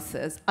its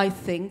prices, I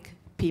think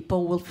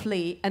people will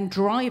flee, and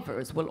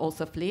drivers will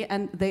also flee,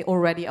 and they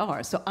already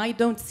are. So I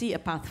don't see a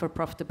path for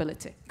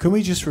profitability. Can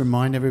we just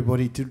remind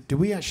everybody, did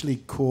we actually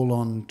call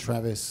on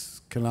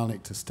Travis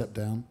Kalanick to step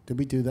down? Did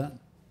we do that?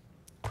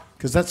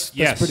 Because that's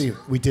pretty...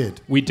 We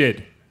did. We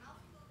did.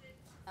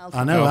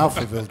 I know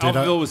Alphaville did.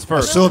 Alphaville was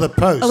first. I saw the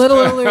post. A little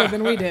earlier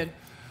than we did.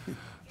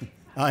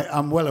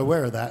 I'm well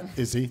aware of that,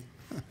 Izzy.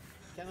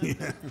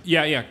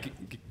 Yeah.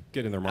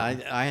 get in there, Mark.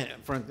 I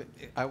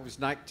always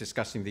like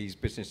discussing these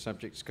business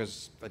subjects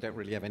because I don't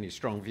really have any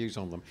strong views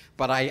on them.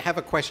 But I have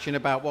a question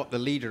about what the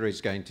leader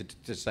is going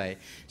to say.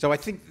 So I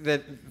think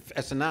that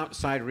as an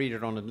outside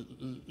leader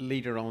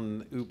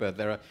on Uber,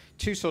 there are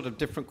two sort of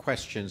different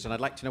questions, and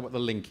I'd like to know what the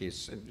link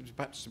is,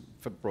 perhaps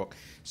for Brooke.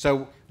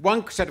 So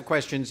one set of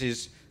questions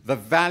is the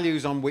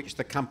values on which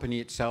the company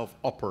itself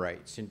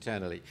operates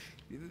internally.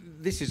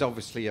 This is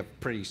obviously a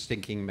pretty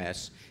stinking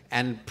mess,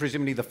 and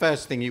presumably the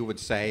first thing you would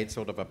say, it's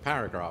sort of a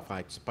paragraph,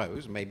 I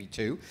suppose, maybe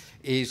two,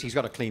 is he's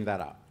got to clean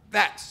that up.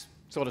 That's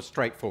sort of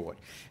straightforward.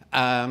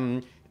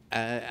 And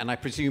I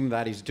presume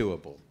that is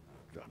doable.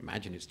 I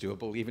imagine it's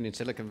doable even in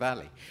Silicon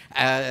Valley.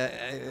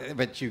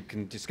 But you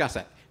can discuss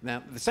that.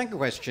 Now, the second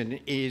question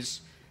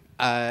is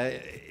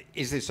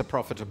this a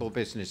profitable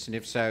business? And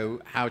if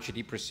so, how should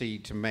he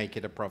proceed to make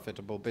it a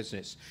profitable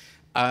business?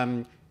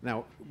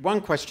 Now,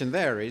 one question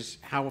there is,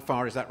 how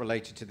far is that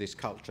related to this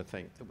culture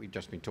thing that we've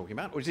just been talking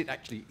about? Or is it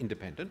actually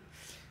independent?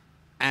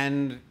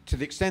 And to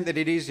the extent that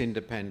it is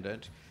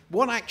independent,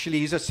 what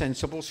actually is a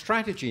sensible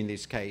strategy in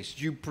this case?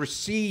 You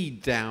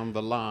proceed down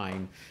the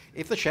line.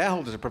 If the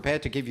shareholders are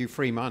prepared to give you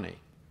free money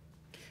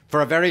for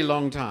a very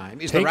long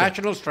time, is the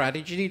rational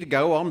strategy to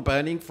go on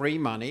burning free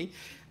money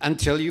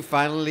until you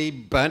finally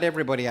burn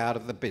everybody out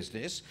of the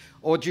business?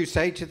 Or do you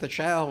say to the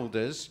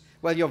shareholders,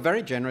 well, you're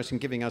very generous in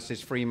giving us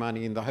this free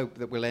money in the hope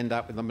that we'll end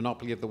up with the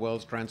monopoly of the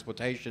world's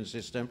transportation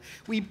system.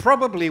 We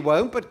probably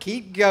won't, but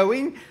keep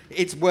going.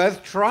 It's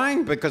worth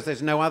trying because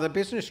there's no other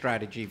business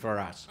strategy for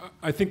us.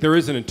 I think there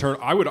is an internal.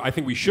 I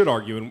think we should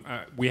argue, and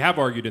we have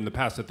argued in the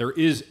past, that there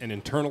is an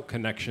internal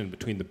connection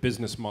between the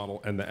business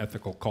model and the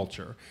ethical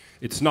culture.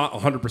 It's not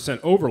 100%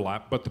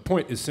 overlap, but the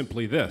point is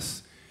simply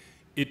this: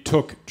 it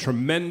took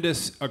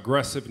tremendous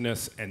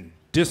aggressiveness and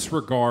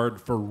disregard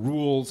for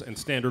rules and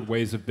standard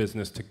ways of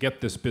business to get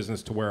this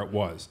business to where it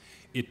was.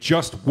 It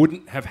just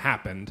wouldn't have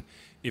happened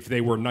if they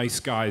were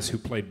nice guys who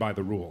played by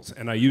the rules.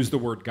 And I use the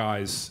word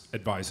guys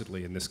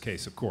advisedly in this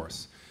case, of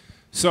course.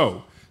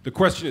 So the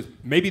question is,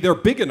 maybe they're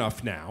big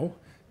enough now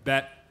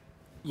that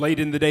late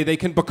in the day they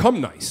can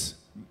become nice.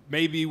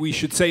 Maybe we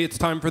should say it's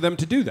time for them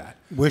to do that.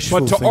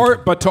 Wishful thinking.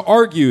 But to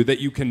argue that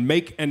you can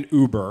make an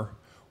Uber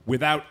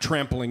without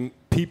trampling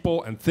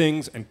people and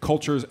things and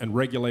cultures and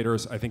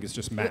regulators, I think it's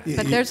just mad.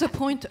 But there's a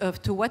point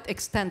of to what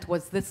extent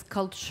was this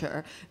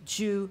culture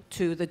due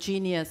to the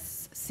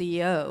genius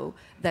CEO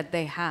that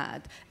they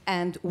had,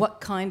 and what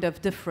kind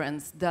of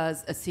difference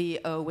does a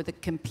CEO with a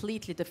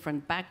completely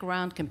different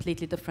background,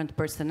 completely different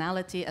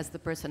personality, as the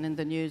person in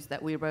the news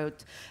that we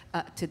wrote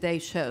today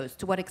shows,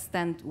 to what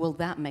extent will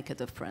that make a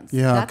difference?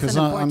 Yeah, because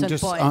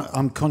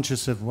I'm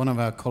conscious of one of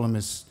our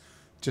columnists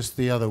just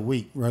the other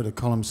week wrote a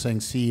column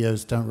saying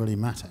CEOs don't really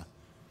matter,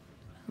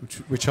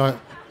 which I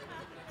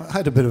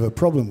had a bit of a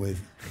problem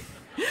with.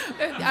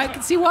 I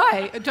can see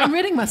why. John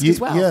Riddick must as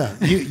well. Yeah,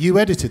 you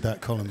edited that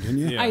column, didn't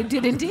you? Yeah. I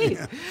did indeed.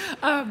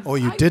 Or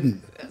you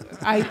didn't.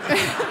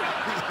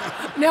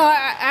 No,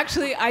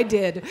 actually, I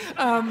did.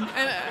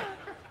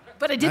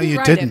 But I didn't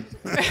write didn't.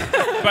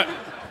 it. But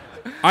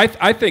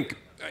I think,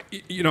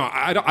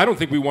 I don't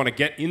think we want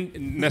to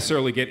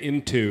necessarily get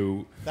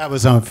into... That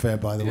was unfair,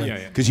 by the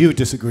way, because you would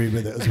disagree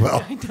with it as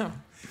well. I know.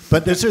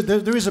 But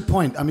there is a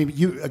point. I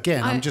mean,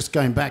 I'm just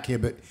going back here,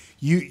 but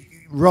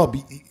Rob,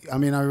 I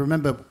mean, I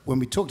remember when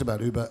we talked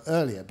about Uber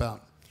earlier,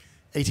 about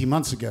 18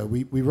 months ago,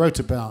 we wrote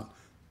about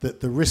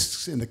the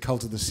risks in the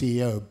cult of the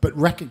CEO, but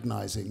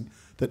recognizing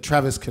that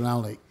Travis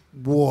Kalanick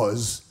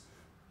was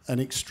an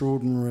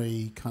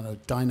extraordinary kind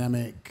of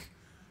dynamic,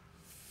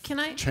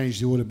 change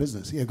the order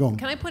business. Yeah, go on.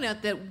 Can I point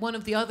out that one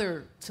of the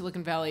other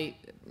Silicon Valley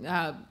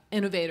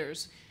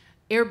innovators,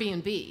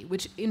 Airbnb,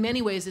 which in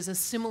many ways is a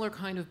similar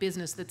kind of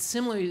business that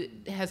similarly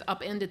has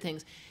upended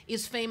things,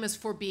 is famous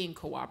for being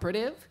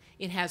cooperative.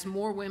 It has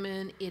more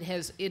women. It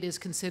is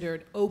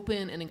considered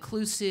open and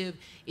inclusive.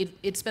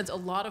 It spends a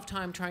lot of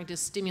time trying to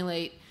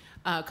stimulate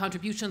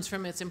contributions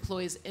from its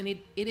employees, and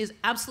it is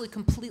absolutely,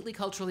 completely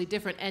culturally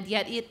different, and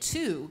yet it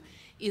too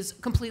is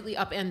completely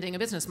upending a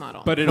business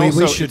model. But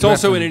it's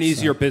also in an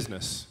easier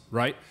business,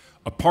 right?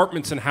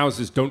 Apartments and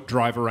houses don't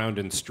drive around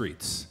in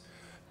streets.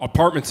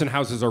 Apartments and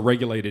houses are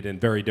regulated in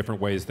very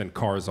different ways than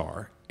cars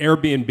are.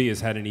 Airbnb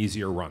has had an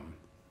easier run,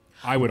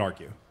 I would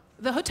argue.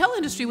 The hotel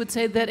industry would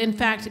say that, in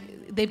fact,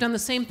 they've done the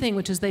same thing,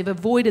 which is they've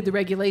avoided the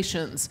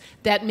regulations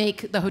that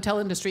make the hotel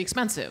industry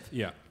expensive.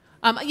 Yeah.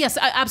 Yes,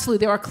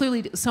 absolutely. There are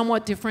clearly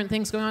somewhat different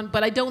things going on,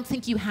 but I don't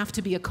think you have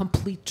to be a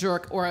complete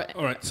jerk or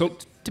all right, so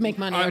to make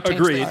money or change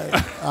agreed.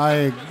 things.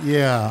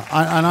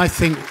 And I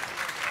think,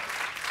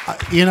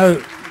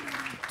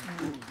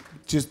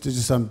 just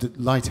some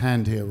light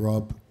hand here,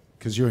 Rob,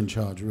 because you're in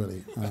charge,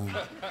 really.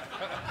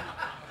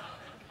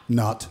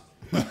 Not.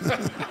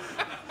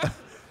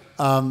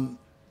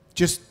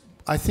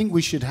 I think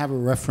we should have a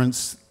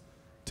reference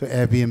to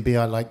Airbnb.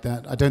 I like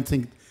that. I don't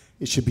think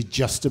it should be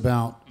just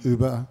about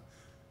Uber.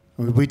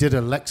 I mean, we did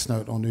a Lex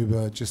note on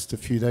Uber just a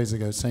few days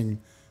ago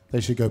saying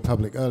they should go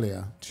public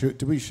earlier.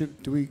 Do we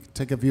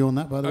take a view on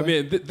that, by the way?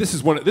 I mean, this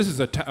is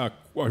a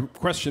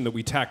question that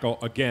we tackle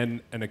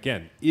again and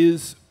again.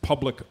 Does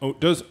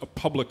a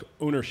public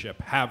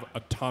ownership have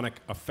a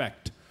tonic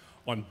effect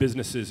on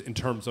businesses in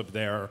terms of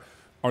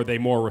are they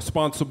more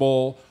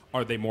responsible?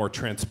 Are they more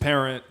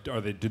transparent?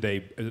 Do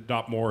they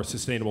adopt more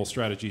sustainable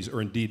strategies,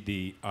 or indeed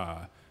the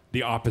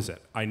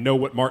opposite? I know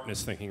what Martin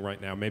is thinking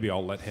right now. Maybe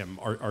I'll let him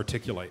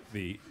articulate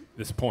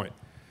this point.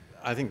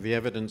 I think the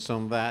evidence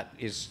on that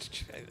is,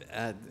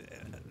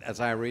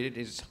 as I read it,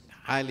 is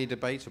highly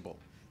debatable.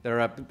 There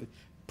are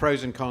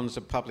pros and cons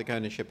of public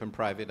ownership and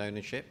private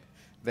ownership.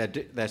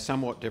 They're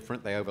somewhat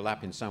different. They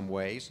overlap in some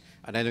ways.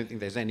 And I don't think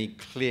there's any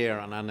clear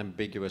and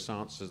unambiguous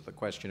answers to the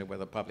question of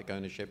whether public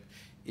ownership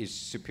is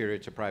superior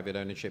to private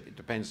ownership. It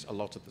depends a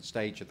lot at the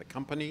stage of the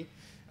company,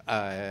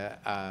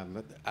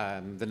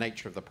 the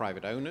nature of the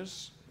private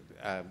owners,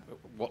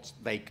 what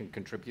they can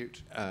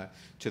contribute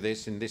to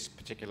this. In this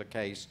particular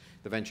case,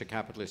 the venture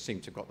capitalists seem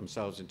to have got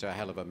themselves into a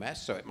hell of a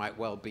mess, so it might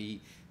well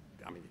be,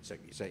 I mean,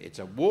 it's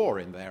a war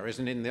in there,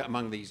 isn't it,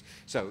 among these?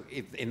 So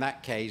if, in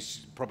that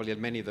case, probably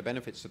many of the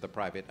benefits of the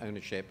private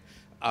ownership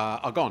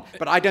are gone.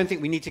 But I don't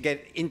think we need to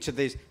get into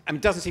this. I mean,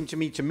 it doesn't seem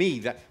to me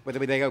that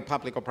whether they go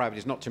public or private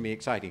is not to me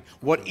exciting.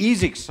 What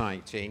is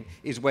exciting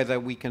is whether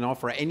we can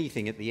offer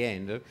anything at the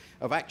end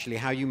of actually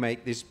how you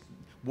make this,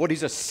 what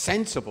is a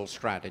sensible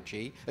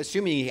strategy,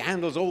 assuming he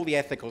handles all the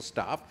ethical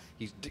stuff,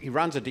 he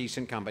runs a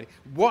decent company,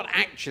 what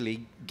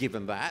actually,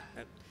 given that,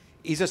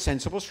 is a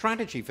sensible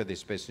strategy for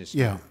this business?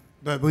 Yeah,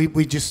 but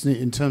we just need,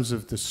 in terms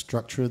of the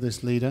structure of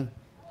this leader,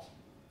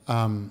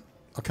 I'll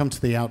come to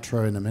the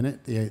outro in a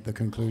minute, the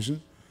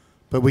conclusion,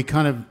 but we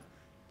kind of,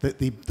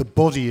 the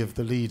body of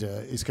the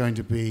leader is going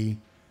to be,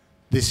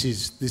 this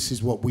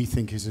is what we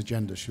think his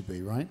agenda should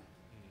be, right?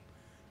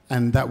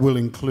 And that will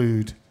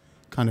include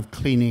kind of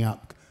cleaning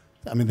up.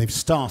 I mean, they've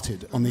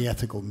started on the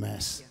ethical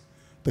mess,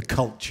 the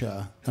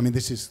culture. I mean,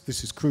 this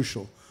is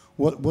crucial.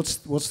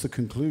 What's the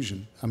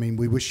conclusion? I mean,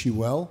 we wish you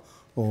well,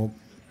 or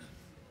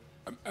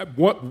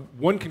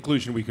one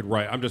conclusion we could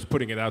write, I'm just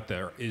putting it out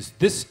there, is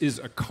this is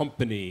a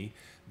company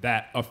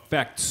that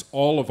affects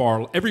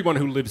everyone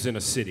who lives in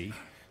a city.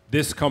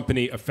 This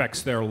company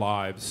affects their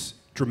lives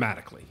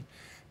dramatically.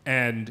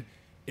 And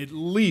at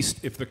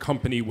least if the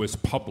company was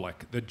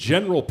public, the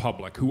general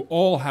public, who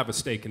all have a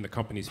stake in the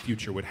company's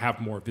future, would have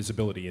more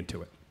visibility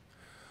into it.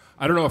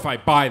 I don't know if I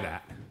buy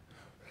that,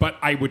 but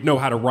I would know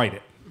how to write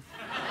it.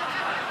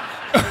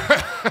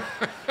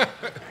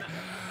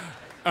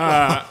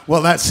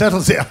 well, that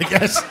settles it, I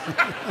guess.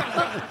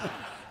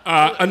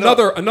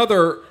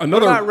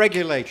 What about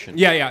regulation?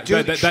 Yeah.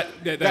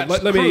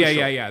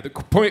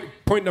 The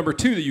point number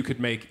two that you could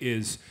make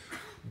is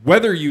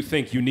whether you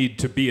think you need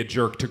to be a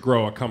jerk to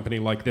grow a company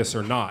like this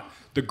or not.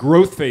 The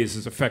growth phase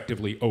is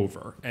effectively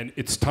over, and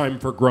it's time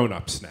for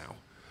grown-ups now,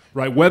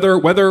 right?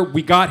 Whether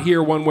we got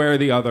here one way or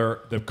the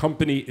other, the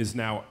company is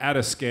now at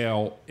a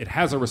scale. It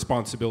has a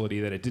responsibility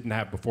that it didn't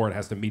have before. It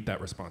has to meet that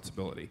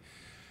responsibility.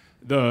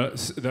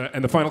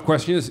 And the final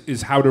question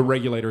is how do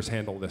regulators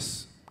handle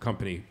this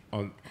company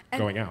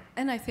going out?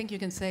 And I think you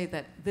can say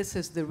that this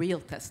is the real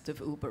test of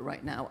Uber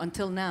right now.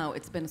 Until now,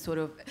 it's been sort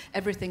of,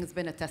 everything's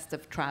been a test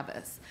of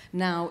Travis.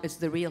 Now it's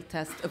the real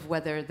test of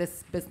whether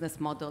this business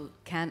model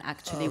can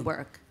actually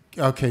work.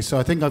 Okay, so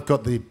I think I've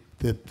got the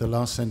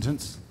last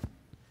sentence.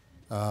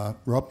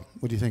 Rob,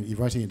 what do you think? You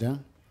writing it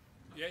down?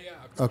 Yeah.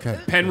 Okay.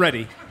 Pen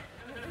ready.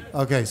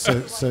 Okay,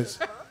 so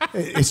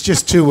it's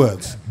just 2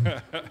 words.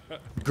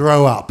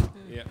 Grow up.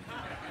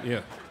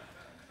 Yeah.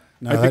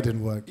 No, that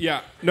didn't work.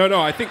 Yeah.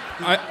 No, I think...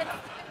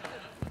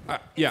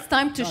 It's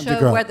time to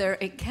show whether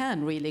it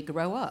can really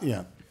grow up.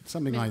 Yeah,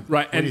 something like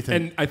right. What do you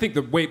think? And I think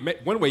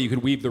one way you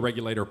could weave the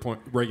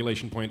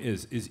regulation point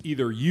is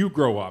either you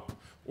grow up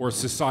or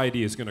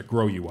society is going to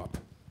grow you up.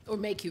 Or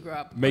make you grow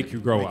up. Make you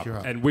grow up.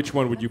 And which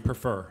one would you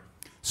prefer?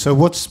 So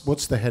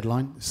what's the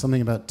headline?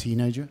 Something about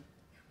teenager?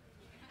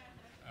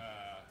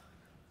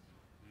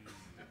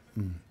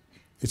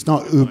 It's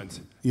not headlines.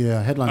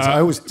 Yeah, headlines. I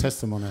always test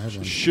them on a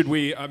headline. Should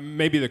we?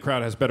 Maybe the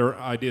crowd has better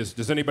ideas.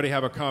 Does anybody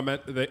have a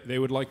comment they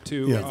would like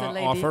to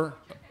offer?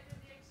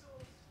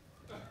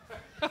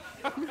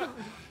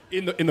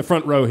 in the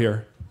front row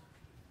here.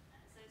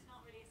 So it's not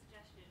really a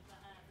suggestion, but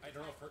I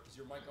don't know. Is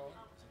your mic on?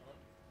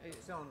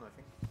 It's on, I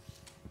think.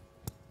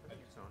 I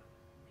think it's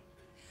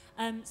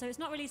on. So it's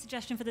not really a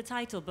suggestion for the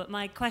title, but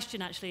my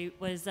question actually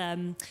was.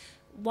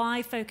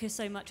 Why focus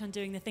so much on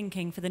doing the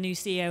thinking for the new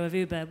CEO of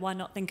Uber? Why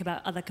not think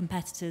about other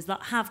competitors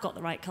that have got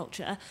the right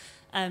culture,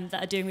 that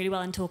are doing really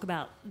well, and talk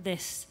about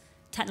this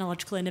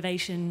technological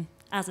innovation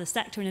as a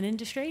sector in an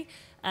industry?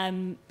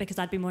 Because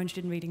I'd be more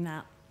interested in reading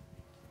that.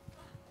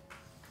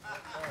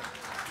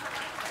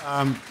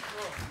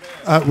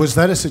 Was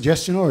that a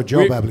suggestion or a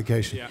job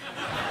application?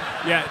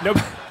 Yeah, no.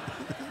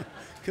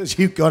 Because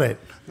you got it.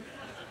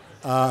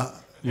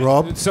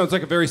 Rob? It sounds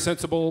like a very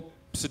sensible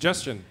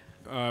suggestion.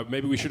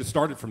 Maybe we should have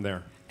started from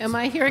there. Am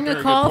I hearing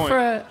a call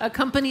for a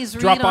company's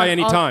read Drop by on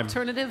any time.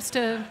 alternatives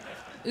to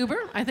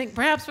Uber. I think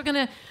perhaps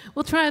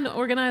we'll try and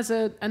organize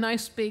a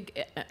nice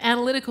big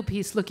analytical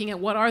piece looking at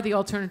what are the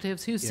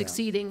alternatives, who's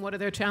succeeding, what are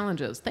their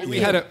challenges. Thank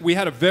you. We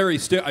had a very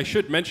I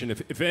should mention,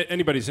 if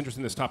anybody's interested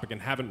in this topic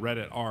and haven't read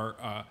it,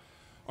 our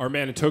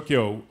man in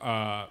Tokyo,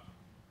 I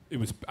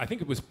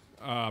think it was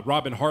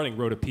Robin Harding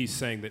wrote a piece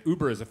saying that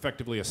Uber is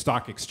effectively a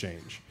stock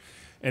exchange.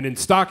 And in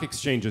stock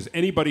exchanges,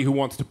 anybody who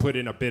wants to put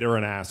in a bid or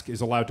an ask is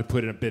allowed to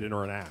put in a bid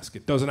or an ask.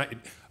 It doesn't.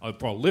 If a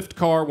Lyft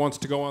car wants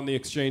to go on the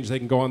exchange, they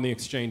can go on the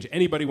exchange.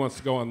 Anybody wants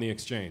to go on the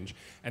exchange,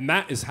 and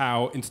that is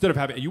how. Instead of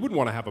having, you wouldn't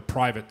want to have a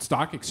private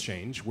stock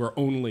exchange where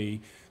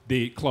only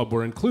the club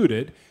were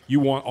included. You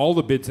want all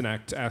the bids and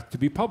asks to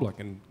be public,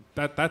 and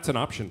that's an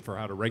option for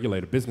how to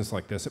regulate a business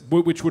like this,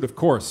 which would, of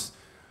course,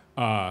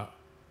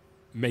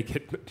 make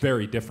it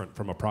very different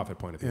from a profit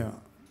point of view. Yeah,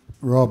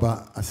 Rob,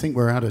 I think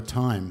we're out of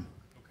time.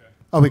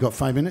 Oh, we got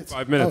 5 minutes?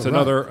 5 minutes. Oh,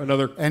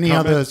 another Any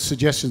comment? other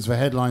suggestions for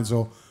headlines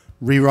or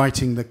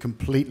rewriting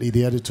completely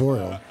the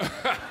editorial?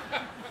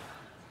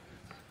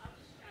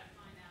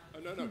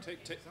 No,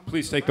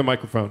 please take the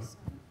microphone.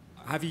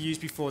 Have you used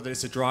before that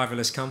it's a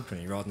driverless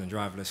company rather than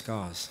driverless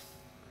cars?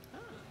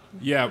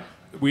 Yeah,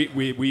 we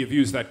have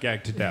used that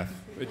gag to death.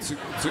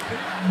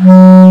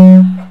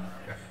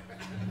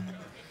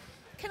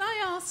 Can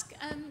I ask,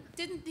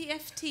 didn't the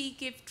FT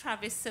give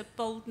Travis a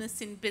Boldness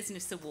in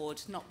Business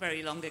Award not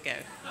very long ago?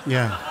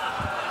 Yeah.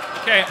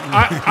 Okay,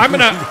 I'm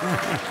gonna.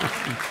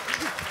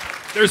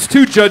 There's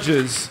two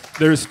judges.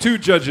 There's two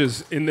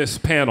judges in this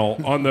panel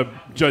on the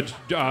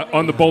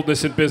on the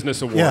Boldness in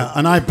Business Award. Yeah,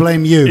 and I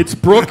blame you. It's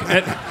Brooke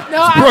and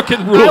Brooke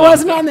and I Roula.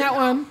 wasn't on that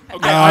one.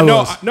 Okay, I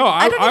know. No,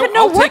 I don't even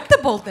know what the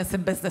Boldness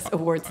in Business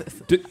Awards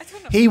is.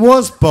 He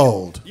was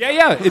bold.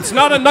 Yeah. It's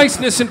not a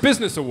Niceness in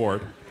Business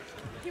Award.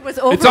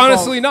 It's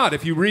honestly not.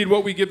 If you read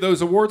what we give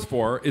those awards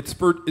for, it's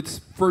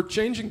for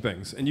changing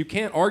things, and you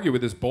can't argue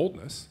with his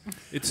boldness.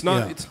 It's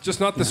not. It's just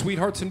not the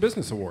Sweethearts in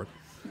Business Award.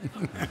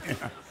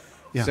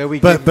 Yeah. So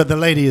but the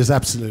lady is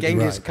absolutely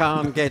Genghis right.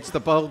 Khan gets the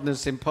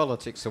Boldness in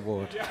Politics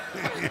Award.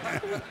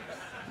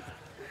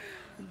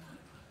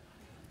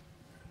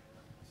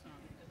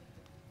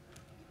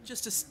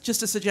 Just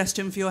a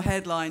suggestion for your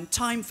headline: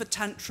 "Time for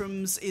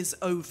tantrums is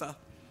over."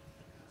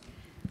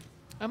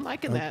 I'm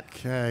liking that.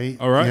 Okay.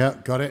 All right. Yeah,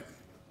 got it.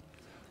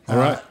 All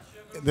right.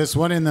 There's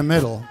one in the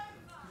middle.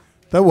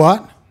 The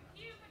what?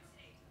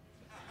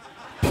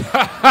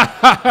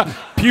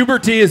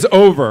 Puberty is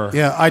over.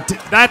 Yeah,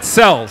 that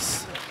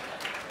sells.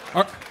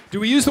 Do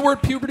we use the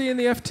word puberty in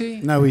the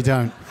FT? No, we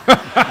don't.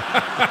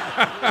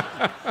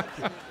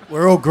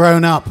 We're all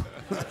grown up.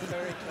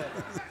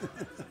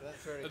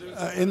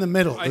 In the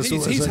middle.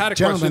 He's had a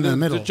gentleman question. in the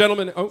middle. The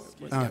gentleman. Oh.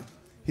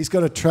 He's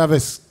got a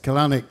Travis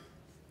Kalanick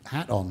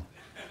hat on.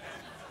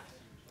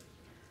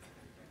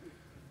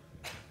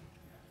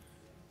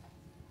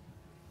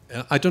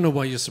 I don't know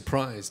why you're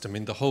surprised. I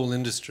mean, the whole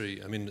industry,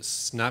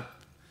 Snap,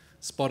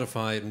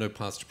 Spotify, no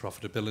paths to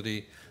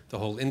profitability. The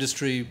whole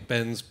industry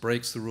bends,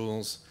 breaks the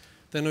rules.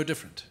 They're no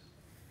different.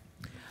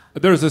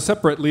 There's a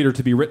separate leader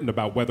to be written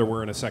about whether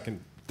we're in a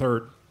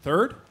third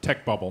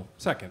tech bubble.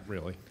 Second,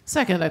 really.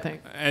 Second, I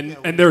think.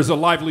 And there's a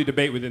lively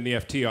debate within the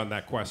FT on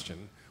that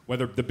question,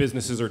 whether the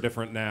businesses are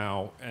different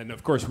now. And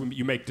of course,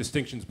 you make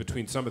distinctions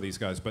between some of these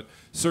guys, but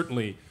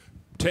certainly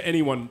to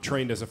anyone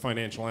trained as a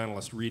financial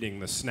analyst, reading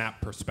the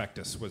Snap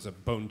prospectus was a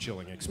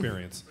bone-chilling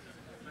experience.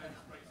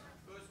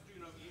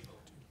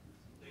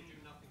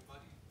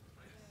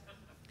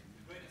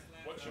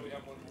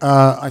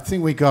 I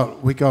think we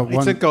got one.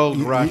 It's a gold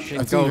rush.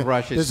 In gold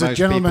rushes, there's a most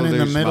gentleman people in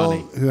the lose middle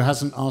money. who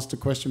hasn't asked a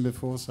question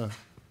before, so.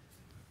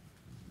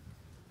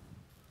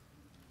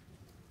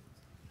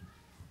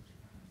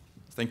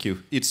 Thank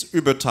you. It's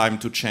Uber time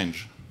to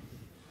change.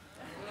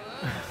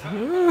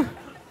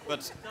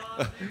 But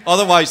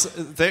otherwise,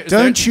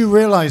 don't you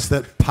realize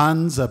that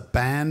puns are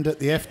banned at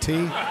the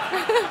FT?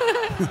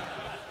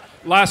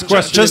 Last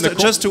question.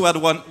 Just to add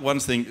one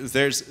thing,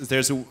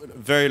 there's a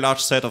very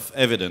large set of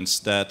evidence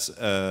that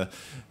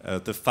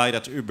the fact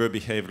that Uber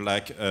behaved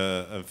like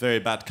a very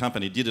bad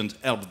company didn't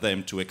help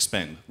them to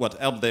expand. What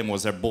helped them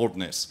was their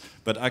boldness.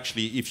 But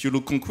actually, if you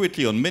look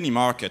concretely on many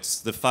markets,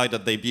 the fact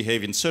that they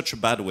behave in such a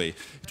bad way,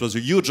 it was a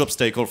huge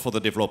obstacle for the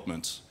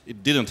development.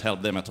 It didn't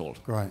help them at all.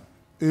 Right.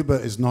 Uber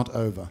is not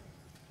over.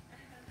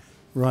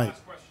 Right.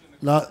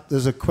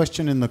 There's a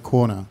question in the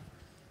corner.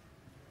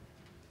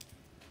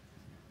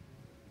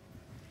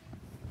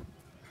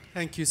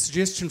 Thank you.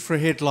 Suggestion for a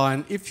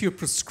headline: if you're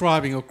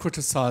prescribing or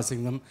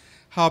criticising them,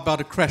 how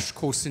about a crash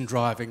course in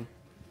driving?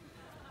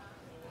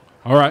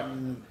 All right.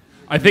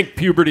 I think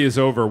puberty is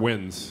over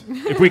wins.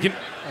 If we can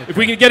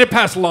get it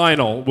past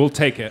Lionel, we'll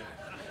take it.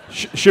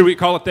 Should we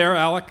call it there,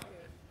 Alec?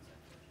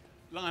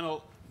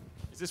 Lionel,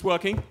 is this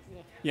working?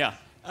 Yeah.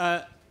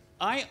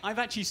 I've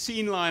actually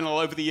seen Lionel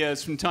over the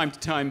years from time to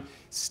time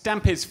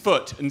stamp his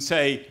foot and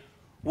say,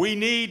 "We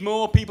need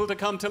more people to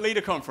come to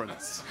Leader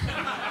Conference."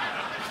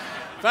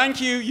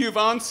 Thank you, you've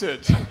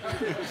answered.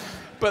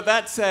 But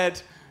that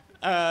said,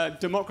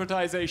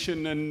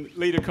 democratization and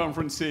leader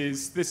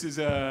conferences, this is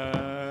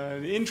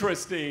an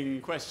interesting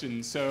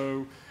question.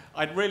 So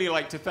I'd really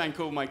like to thank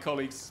all my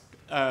colleagues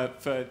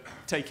for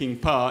taking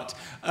part.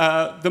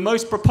 The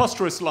most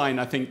preposterous line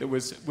I think that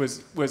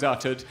was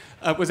uttered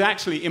was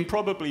actually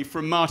improbably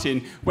from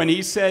Martin when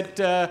he said,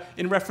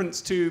 in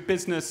reference to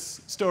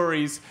business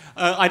stories,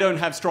 I don't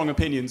have strong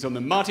opinions on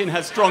them. Martin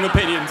has strong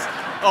opinions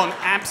on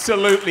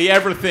absolutely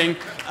everything.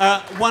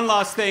 One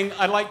last thing,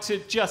 I'd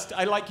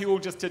like you all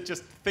just to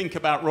think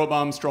about Rob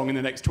Armstrong in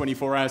the next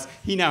 24 hours.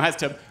 He now has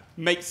to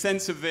make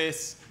sense of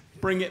this,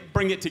 bring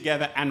it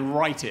together, and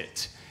write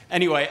it.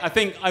 Anyway, I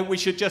think we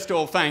should just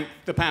all thank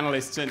the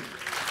panelists. And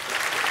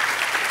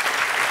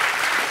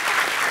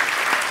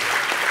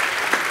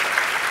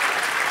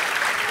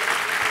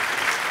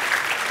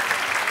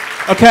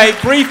okay,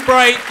 brief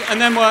break, and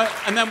then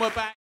we're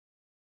back.